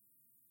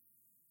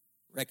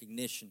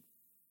 recognition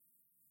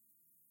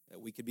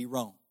that we could be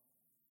wrong,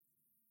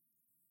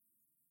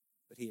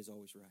 but he is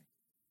always right.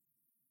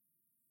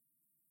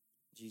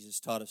 Jesus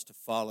taught us to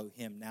follow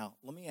him. Now,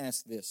 let me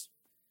ask this.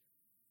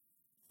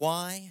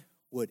 Why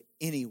would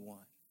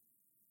anyone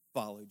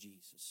follow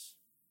Jesus?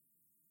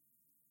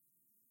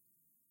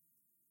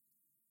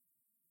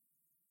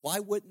 Why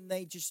wouldn't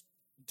they just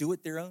do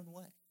it their own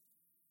way?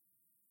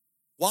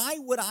 Why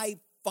would I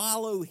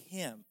follow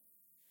him?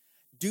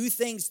 Do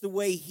things the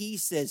way he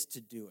says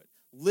to do it.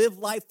 Live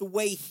life the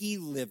way he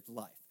lived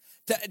life.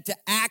 To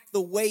act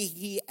the way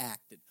he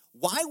acted.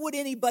 Why would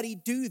anybody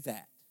do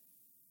that?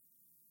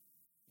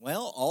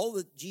 Well, all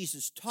that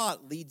Jesus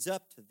taught leads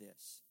up to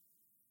this.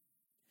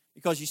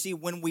 Because you see,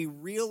 when we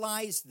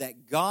realize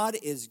that God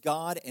is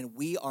God and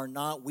we are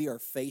not, we are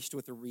faced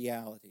with a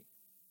reality.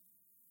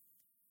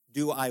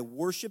 Do I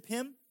worship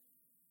him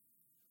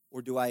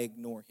or do I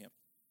ignore him?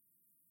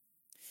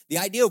 The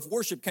idea of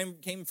worship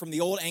came from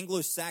the old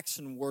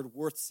Anglo-Saxon word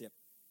worship.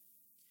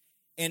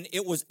 And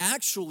it was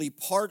actually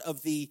part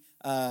of the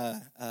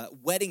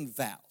wedding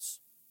vows,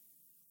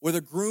 where the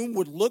groom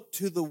would look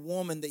to the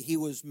woman that he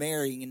was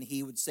marrying and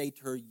he would say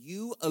to her,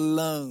 you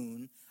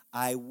alone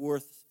I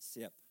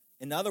worship.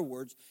 In other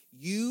words,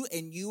 you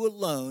and you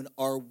alone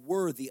are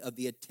worthy of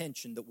the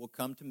attention that will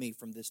come to me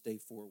from this day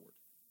forward.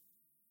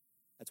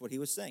 That's what he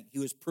was saying. He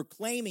was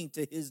proclaiming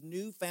to his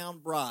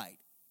newfound bride,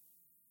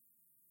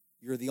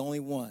 you're the only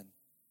one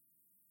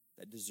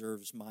that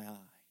deserves my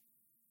eye.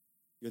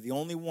 You're the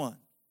only one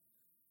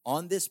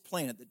on this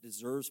planet that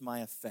deserves my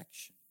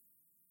affection.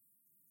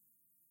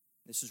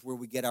 This is where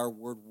we get our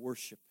word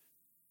worship.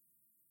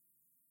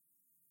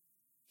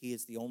 He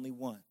is the only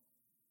one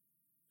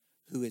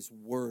who is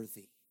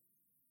worthy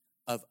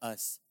of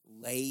us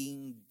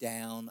laying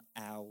down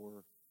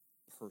our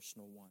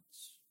personal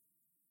wants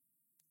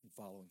and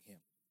following him.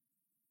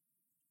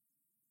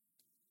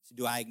 So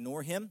do I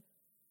ignore him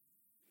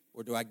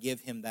or do I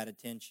give him that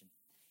attention?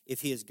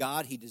 If he is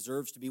God, he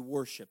deserves to be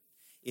worshiped.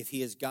 If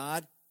he is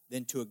God,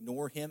 then to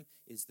ignore him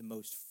is the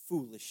most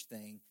foolish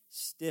thing,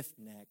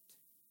 stiff-necked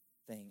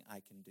thing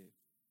I can do.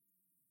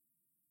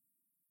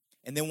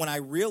 And then when I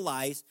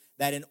realized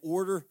that in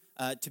order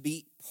to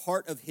be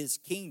part of his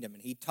kingdom,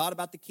 and he taught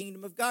about the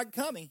kingdom of God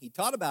coming, he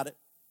taught about it.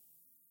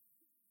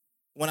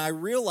 When I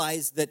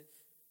realized that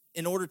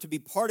in order to be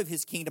part of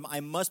his kingdom, I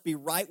must be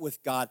right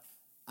with God,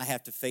 I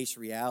have to face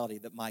reality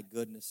that my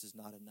goodness is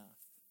not enough.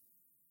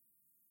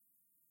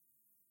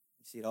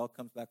 You see, it all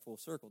comes back full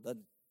circle, doesn't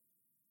it?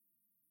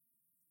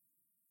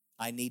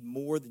 I need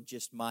more than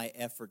just my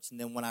efforts. And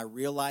then when I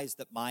realize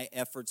that my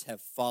efforts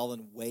have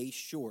fallen way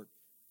short,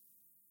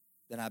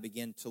 then I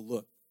begin to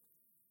look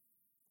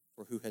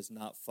for who has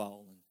not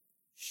fallen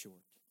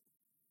short.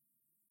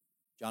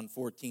 John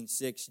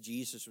 14:6,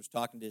 Jesus was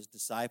talking to his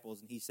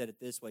disciples, and he said it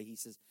this way. He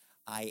says,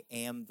 I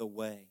am the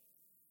way.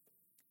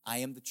 I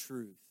am the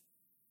truth.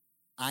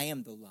 I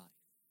am the life.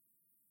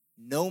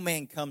 No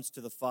man comes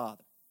to the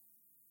Father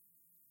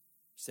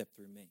except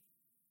through me.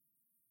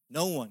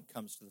 No one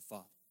comes to the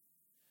Father.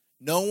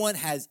 No one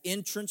has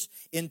entrance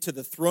into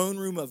the throne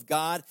room of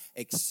God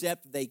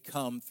except they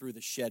come through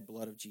the shed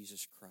blood of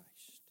Jesus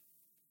Christ.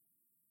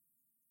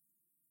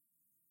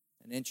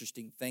 An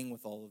interesting thing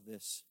with all of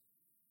this.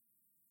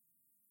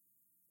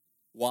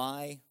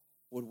 Why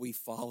would we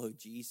follow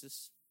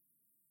Jesus?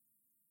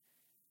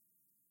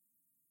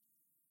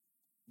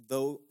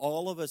 Though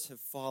all of us have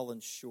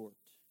fallen short,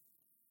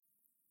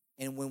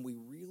 and when we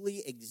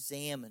really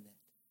examine it,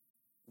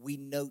 we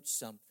note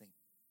something.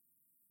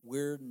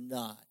 We're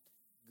not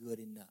good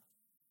enough.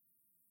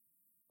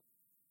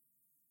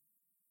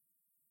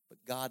 But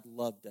God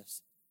loved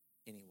us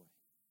anyway.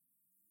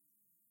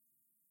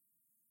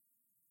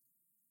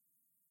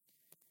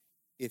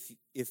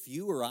 If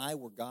you or I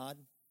were God,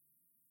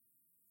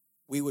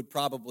 we would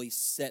probably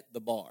set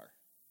the bar.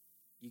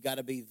 You got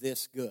to be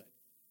this good.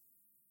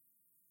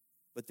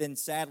 But then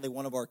sadly,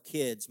 one of our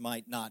kids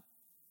might not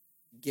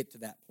get to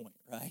that point,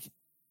 right?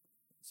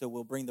 So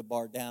we'll bring the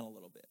bar down a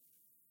little bit.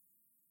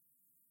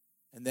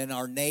 And then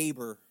our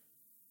neighbor,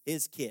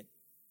 his kid,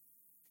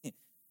 a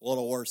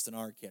little worse than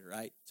our kid,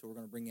 right? So we're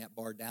going to bring that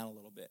bar down a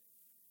little bit.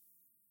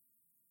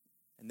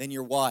 And then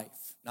your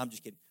wife. No, I'm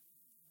just kidding.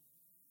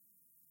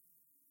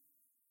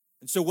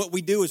 And so what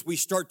we do is we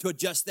start to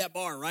adjust that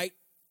bar, right?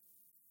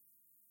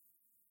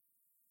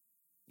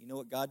 You know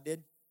what God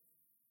did?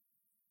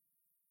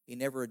 He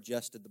never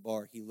adjusted the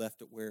bar. He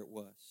left it where it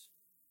was.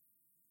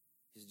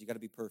 He said, you got to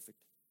be perfect.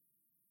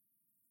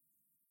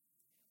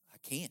 I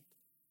can't.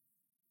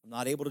 I'm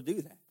not able to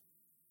do that.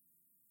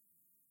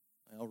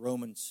 Well,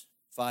 Romans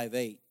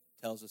 5:8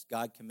 tells us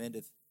God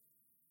commendeth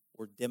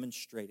or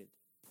demonstrated,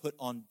 put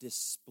on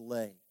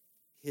display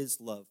his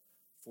love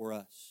for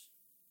us.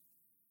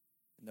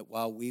 And that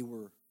while we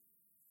were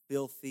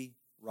filthy,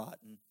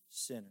 rotten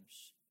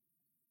sinners,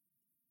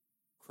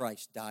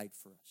 Christ died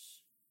for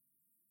us.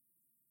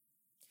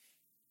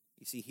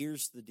 You see,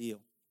 here's the deal.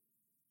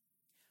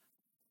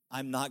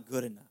 I'm not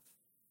good enough.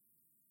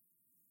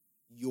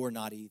 You're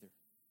not either.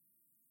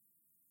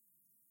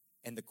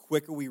 And the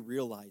quicker we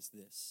realize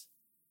this,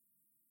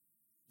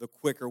 the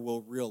quicker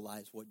we'll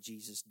realize what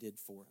Jesus did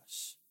for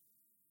us.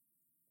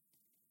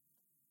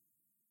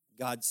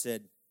 God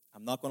said,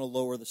 I'm not going to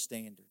lower the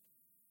standard.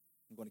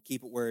 I'm going to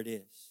keep it where it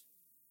is.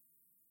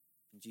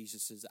 And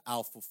Jesus says,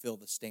 I'll fulfill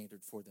the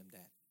standard for them,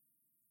 Dad.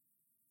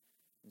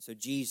 And so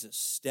Jesus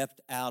stepped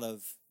out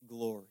of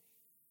glory,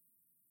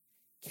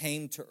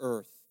 came to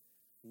earth,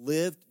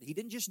 lived. He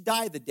didn't just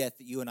die the death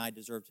that you and I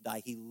deserve to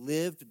die. He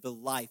lived the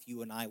life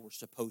you and I were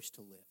supposed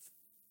to live.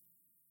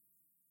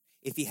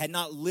 If he had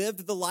not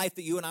lived the life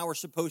that you and I were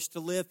supposed to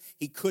live,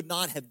 he could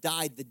not have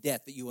died the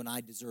death that you and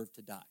I deserve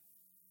to die.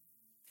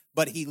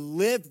 But he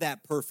lived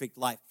that perfect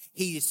life.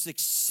 He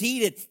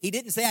succeeded. He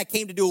didn't say, I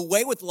came to do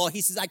away with the law.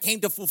 He says, I came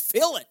to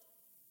fulfill it.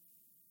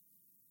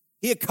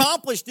 He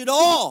accomplished it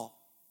all.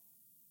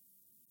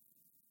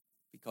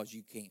 Because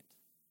you can't.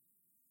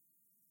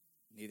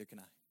 Neither can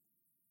I.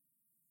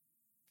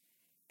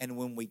 And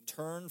when we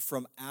turn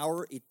from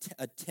our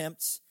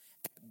attempts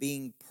at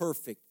being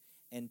perfect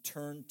and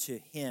turn to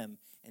him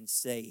and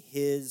say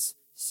his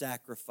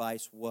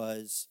sacrifice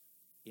was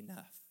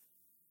enough.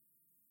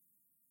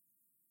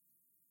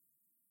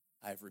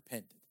 I have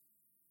repented.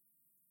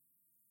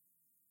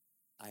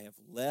 I have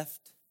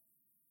left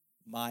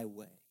my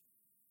way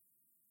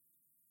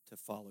to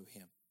follow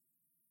him.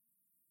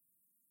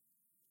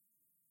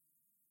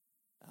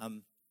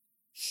 I'm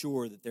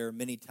sure that there are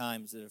many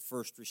times that a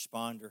first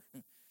responder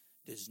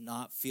does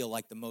not feel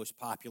like the most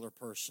popular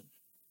person.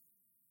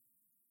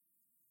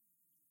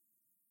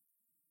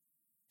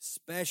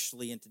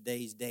 Especially in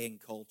today's day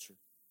and culture.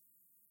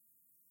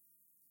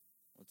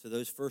 Well, to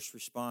those first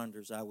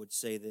responders, I would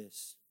say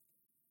this.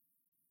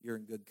 You're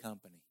in good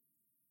company.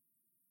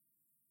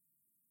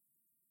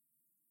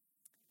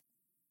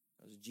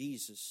 Because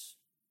Jesus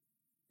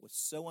was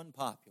so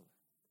unpopular,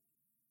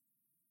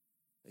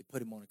 they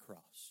put him on a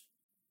cross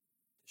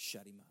to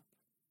shut him up.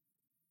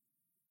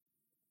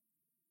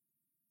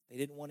 They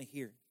didn't want to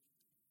hear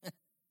him.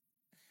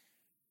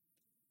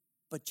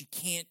 But you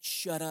can't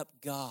shut up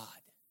God.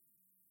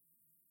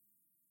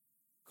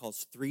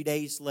 Because 3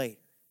 days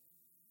later,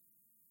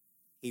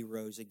 he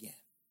rose again,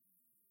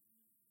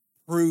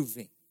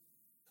 proving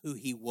who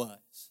he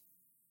was.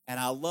 And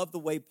I love the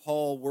way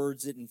Paul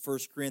words it in 1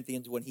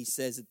 Corinthians when he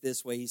says it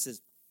this way. He says,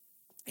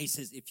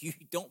 if you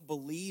don't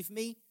believe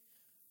me,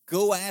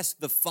 go ask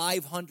the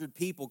 500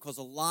 people, because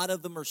a lot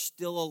of them are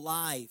still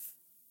alive.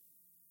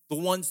 The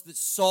ones that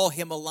saw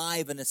him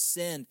alive and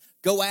ascend.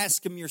 Go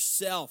ask them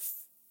yourself.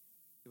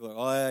 People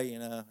are,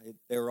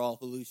 they were all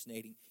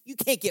hallucinating. You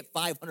can't get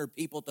 500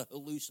 people to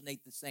hallucinate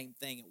the same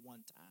thing at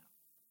one time.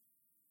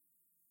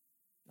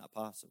 Not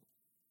possible.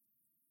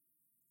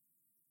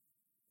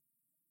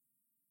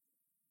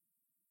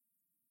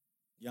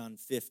 John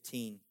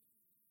 15:13,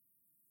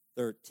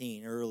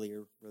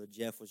 earlier, Brother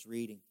Jeff was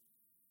reading.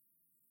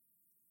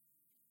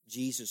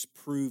 Jesus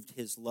proved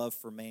his love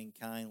for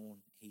mankind when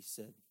he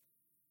said,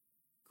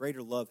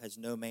 greater love has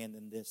no man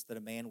than this, that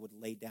a man would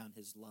lay down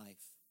his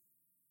life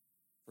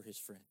for his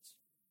friends.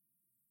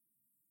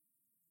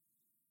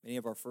 Many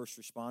of our first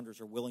responders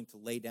are willing to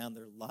lay down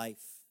their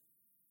life.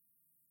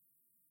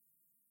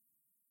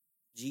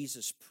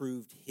 Jesus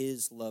proved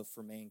his love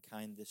for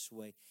mankind this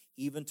way,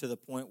 even to the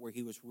point where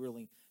he was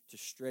willing to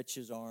stretch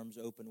his arms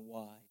open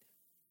wide,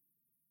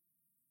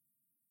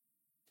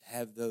 to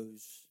have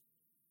those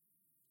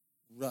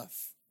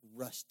rough,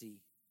 rusty,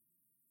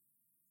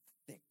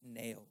 thick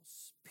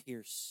nails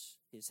pierce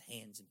his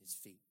hands and his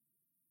feet,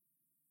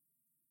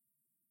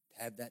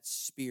 to have that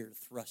spear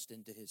thrust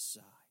into his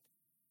side,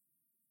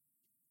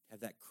 to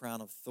have that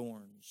crown of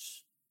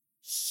thorns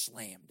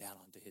slammed down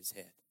onto his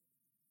head,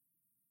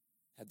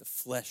 have the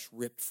flesh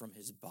ripped from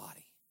his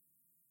body.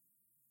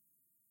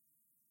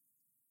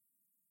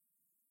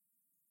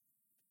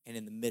 And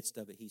in the midst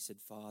of it, he said,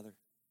 Father,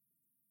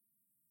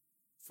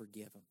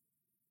 forgive them.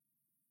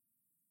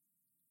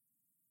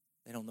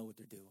 They don't know what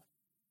they're doing.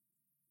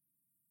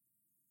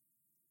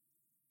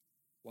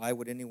 Why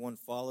would anyone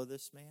follow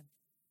this man?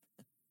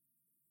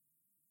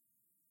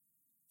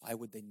 Why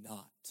would they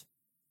not?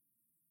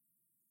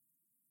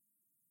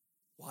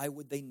 Why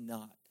would they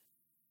not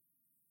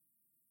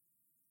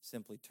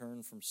simply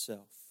turn from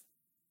self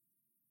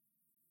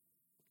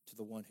to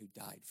the one who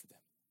died for them?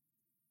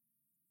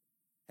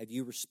 Have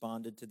you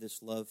responded to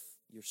this love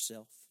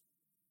yourself?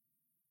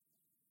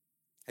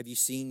 Have you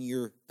seen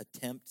your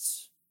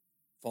attempts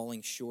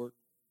falling short?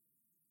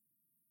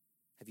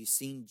 Have you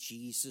seen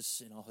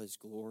Jesus in all his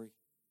glory?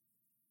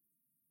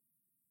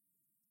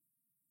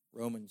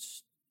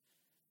 Romans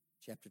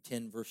chapter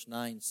 10, verse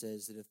 9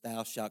 says that if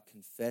thou shalt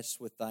confess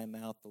with thy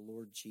mouth the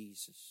Lord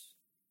Jesus,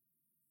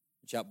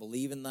 and shalt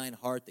believe in thine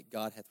heart that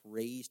God hath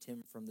raised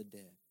him from the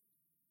dead,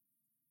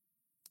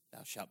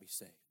 thou shalt be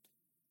saved.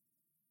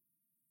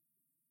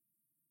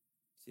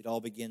 See, it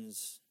all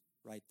begins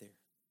right there.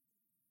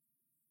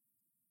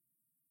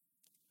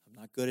 I'm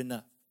not good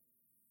enough.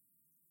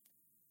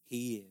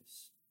 He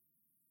is.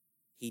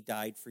 He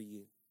died for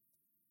you.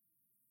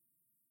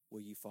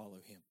 Will you follow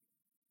him?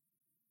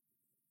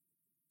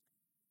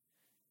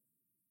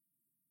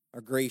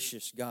 Our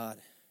gracious God,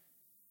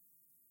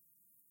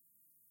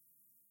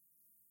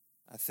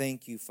 I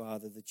thank you,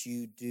 Father, that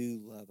you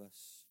do love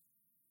us,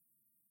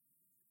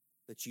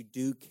 that you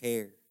do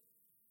care,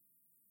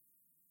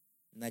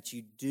 and that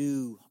you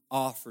do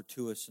offer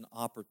to us an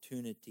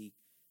opportunity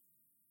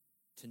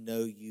to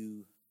know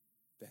you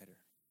better.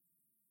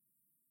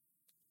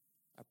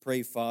 I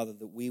pray, Father,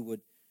 that we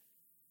would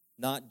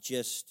not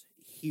just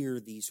hear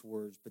these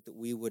words, but that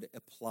we would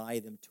apply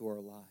them to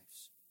our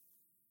lives.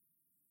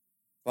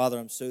 Father,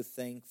 I'm so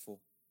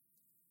thankful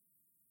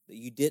that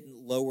you didn't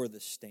lower the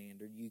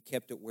standard. You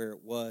kept it where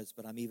it was,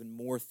 but I'm even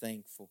more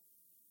thankful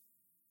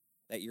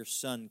that your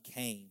Son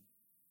came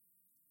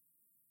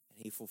and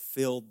he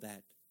fulfilled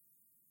that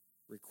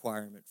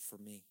requirement for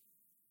me.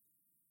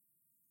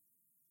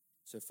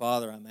 So,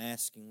 Father, I'm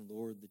asking,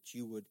 Lord, that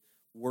you would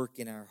work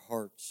in our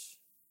hearts,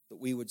 that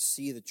we would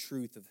see the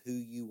truth of who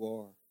you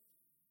are.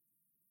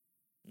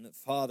 And that,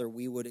 Father,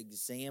 we would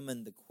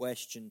examine the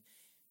question,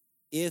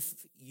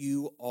 if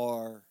you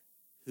are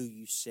who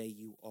you say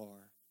you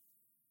are,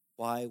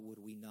 why would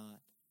we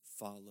not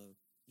follow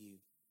you?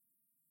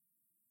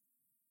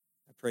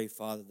 I pray,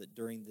 Father, that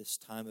during this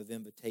time of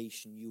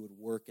invitation, you would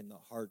work in the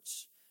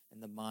hearts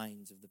and the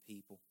minds of the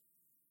people.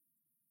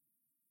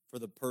 For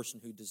the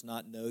person who does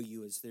not know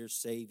you as their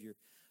Savior,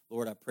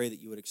 Lord, I pray that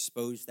you would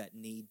expose that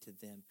need to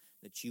them,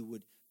 that you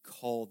would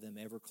call them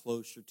ever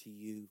closer to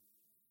you,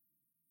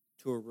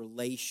 to a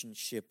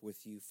relationship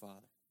with you,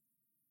 Father.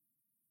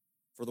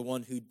 For the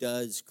one who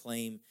does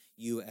claim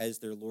you as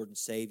their Lord and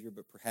Savior,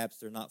 but perhaps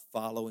they're not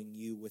following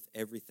you with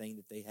everything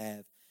that they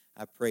have,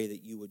 I pray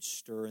that you would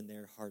stir in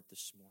their heart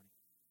this morning.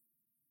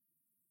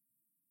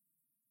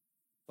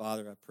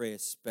 Father, I pray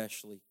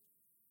especially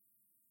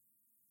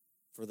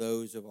for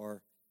those of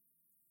our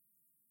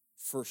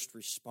first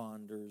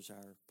responders,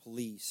 our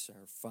police,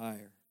 our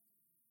fire,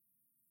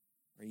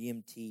 our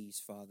EMTs,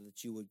 Father,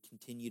 that you would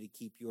continue to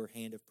keep your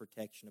hand of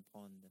protection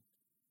upon them.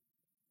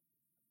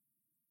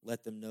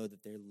 Let them know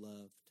that they're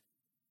loved,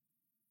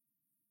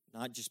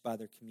 not just by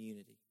their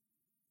community,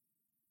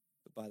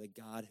 but by the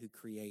God who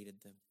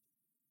created them.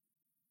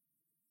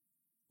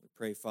 We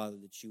pray, Father,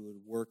 that you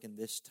would work in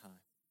this time.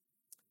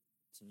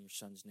 It's in your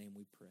Son's name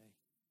we pray.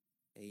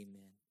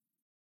 Amen.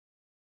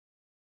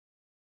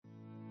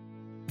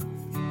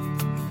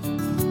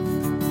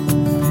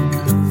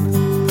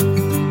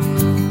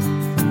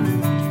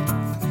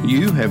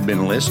 You have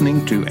been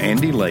listening to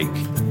Andy Lake,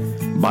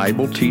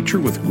 Bible teacher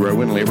with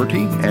Grow in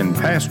Liberty and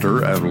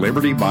pastor of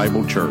Liberty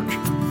Bible Church.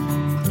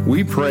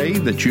 We pray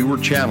that you were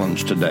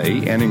challenged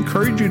today and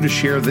encourage you to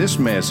share this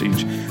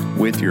message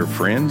with your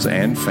friends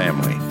and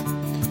family.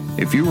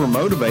 If you were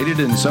motivated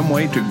in some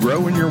way to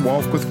grow in your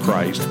walk with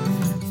Christ,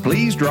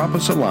 please drop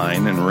us a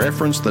line and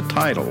reference the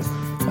title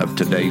of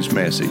today's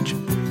message.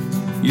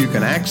 You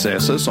can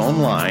access us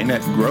online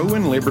at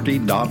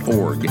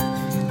growinliberty.org.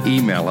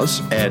 Email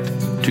us at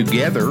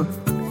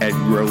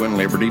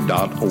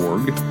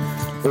together@growinliberty.org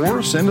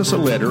or send us a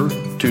letter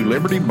to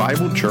Liberty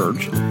Bible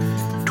Church,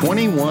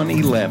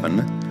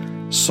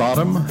 2111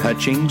 Sodom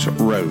Hutchings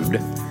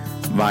Road,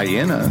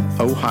 Vienna,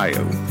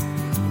 Ohio,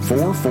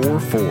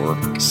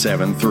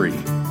 44473.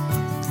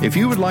 If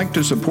you would like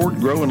to support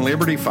Grow in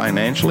Liberty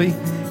financially,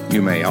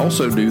 you may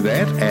also do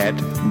that at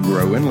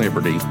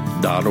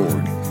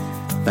growinliberty.org.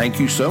 Thank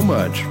you so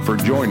much for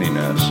joining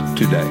us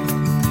today.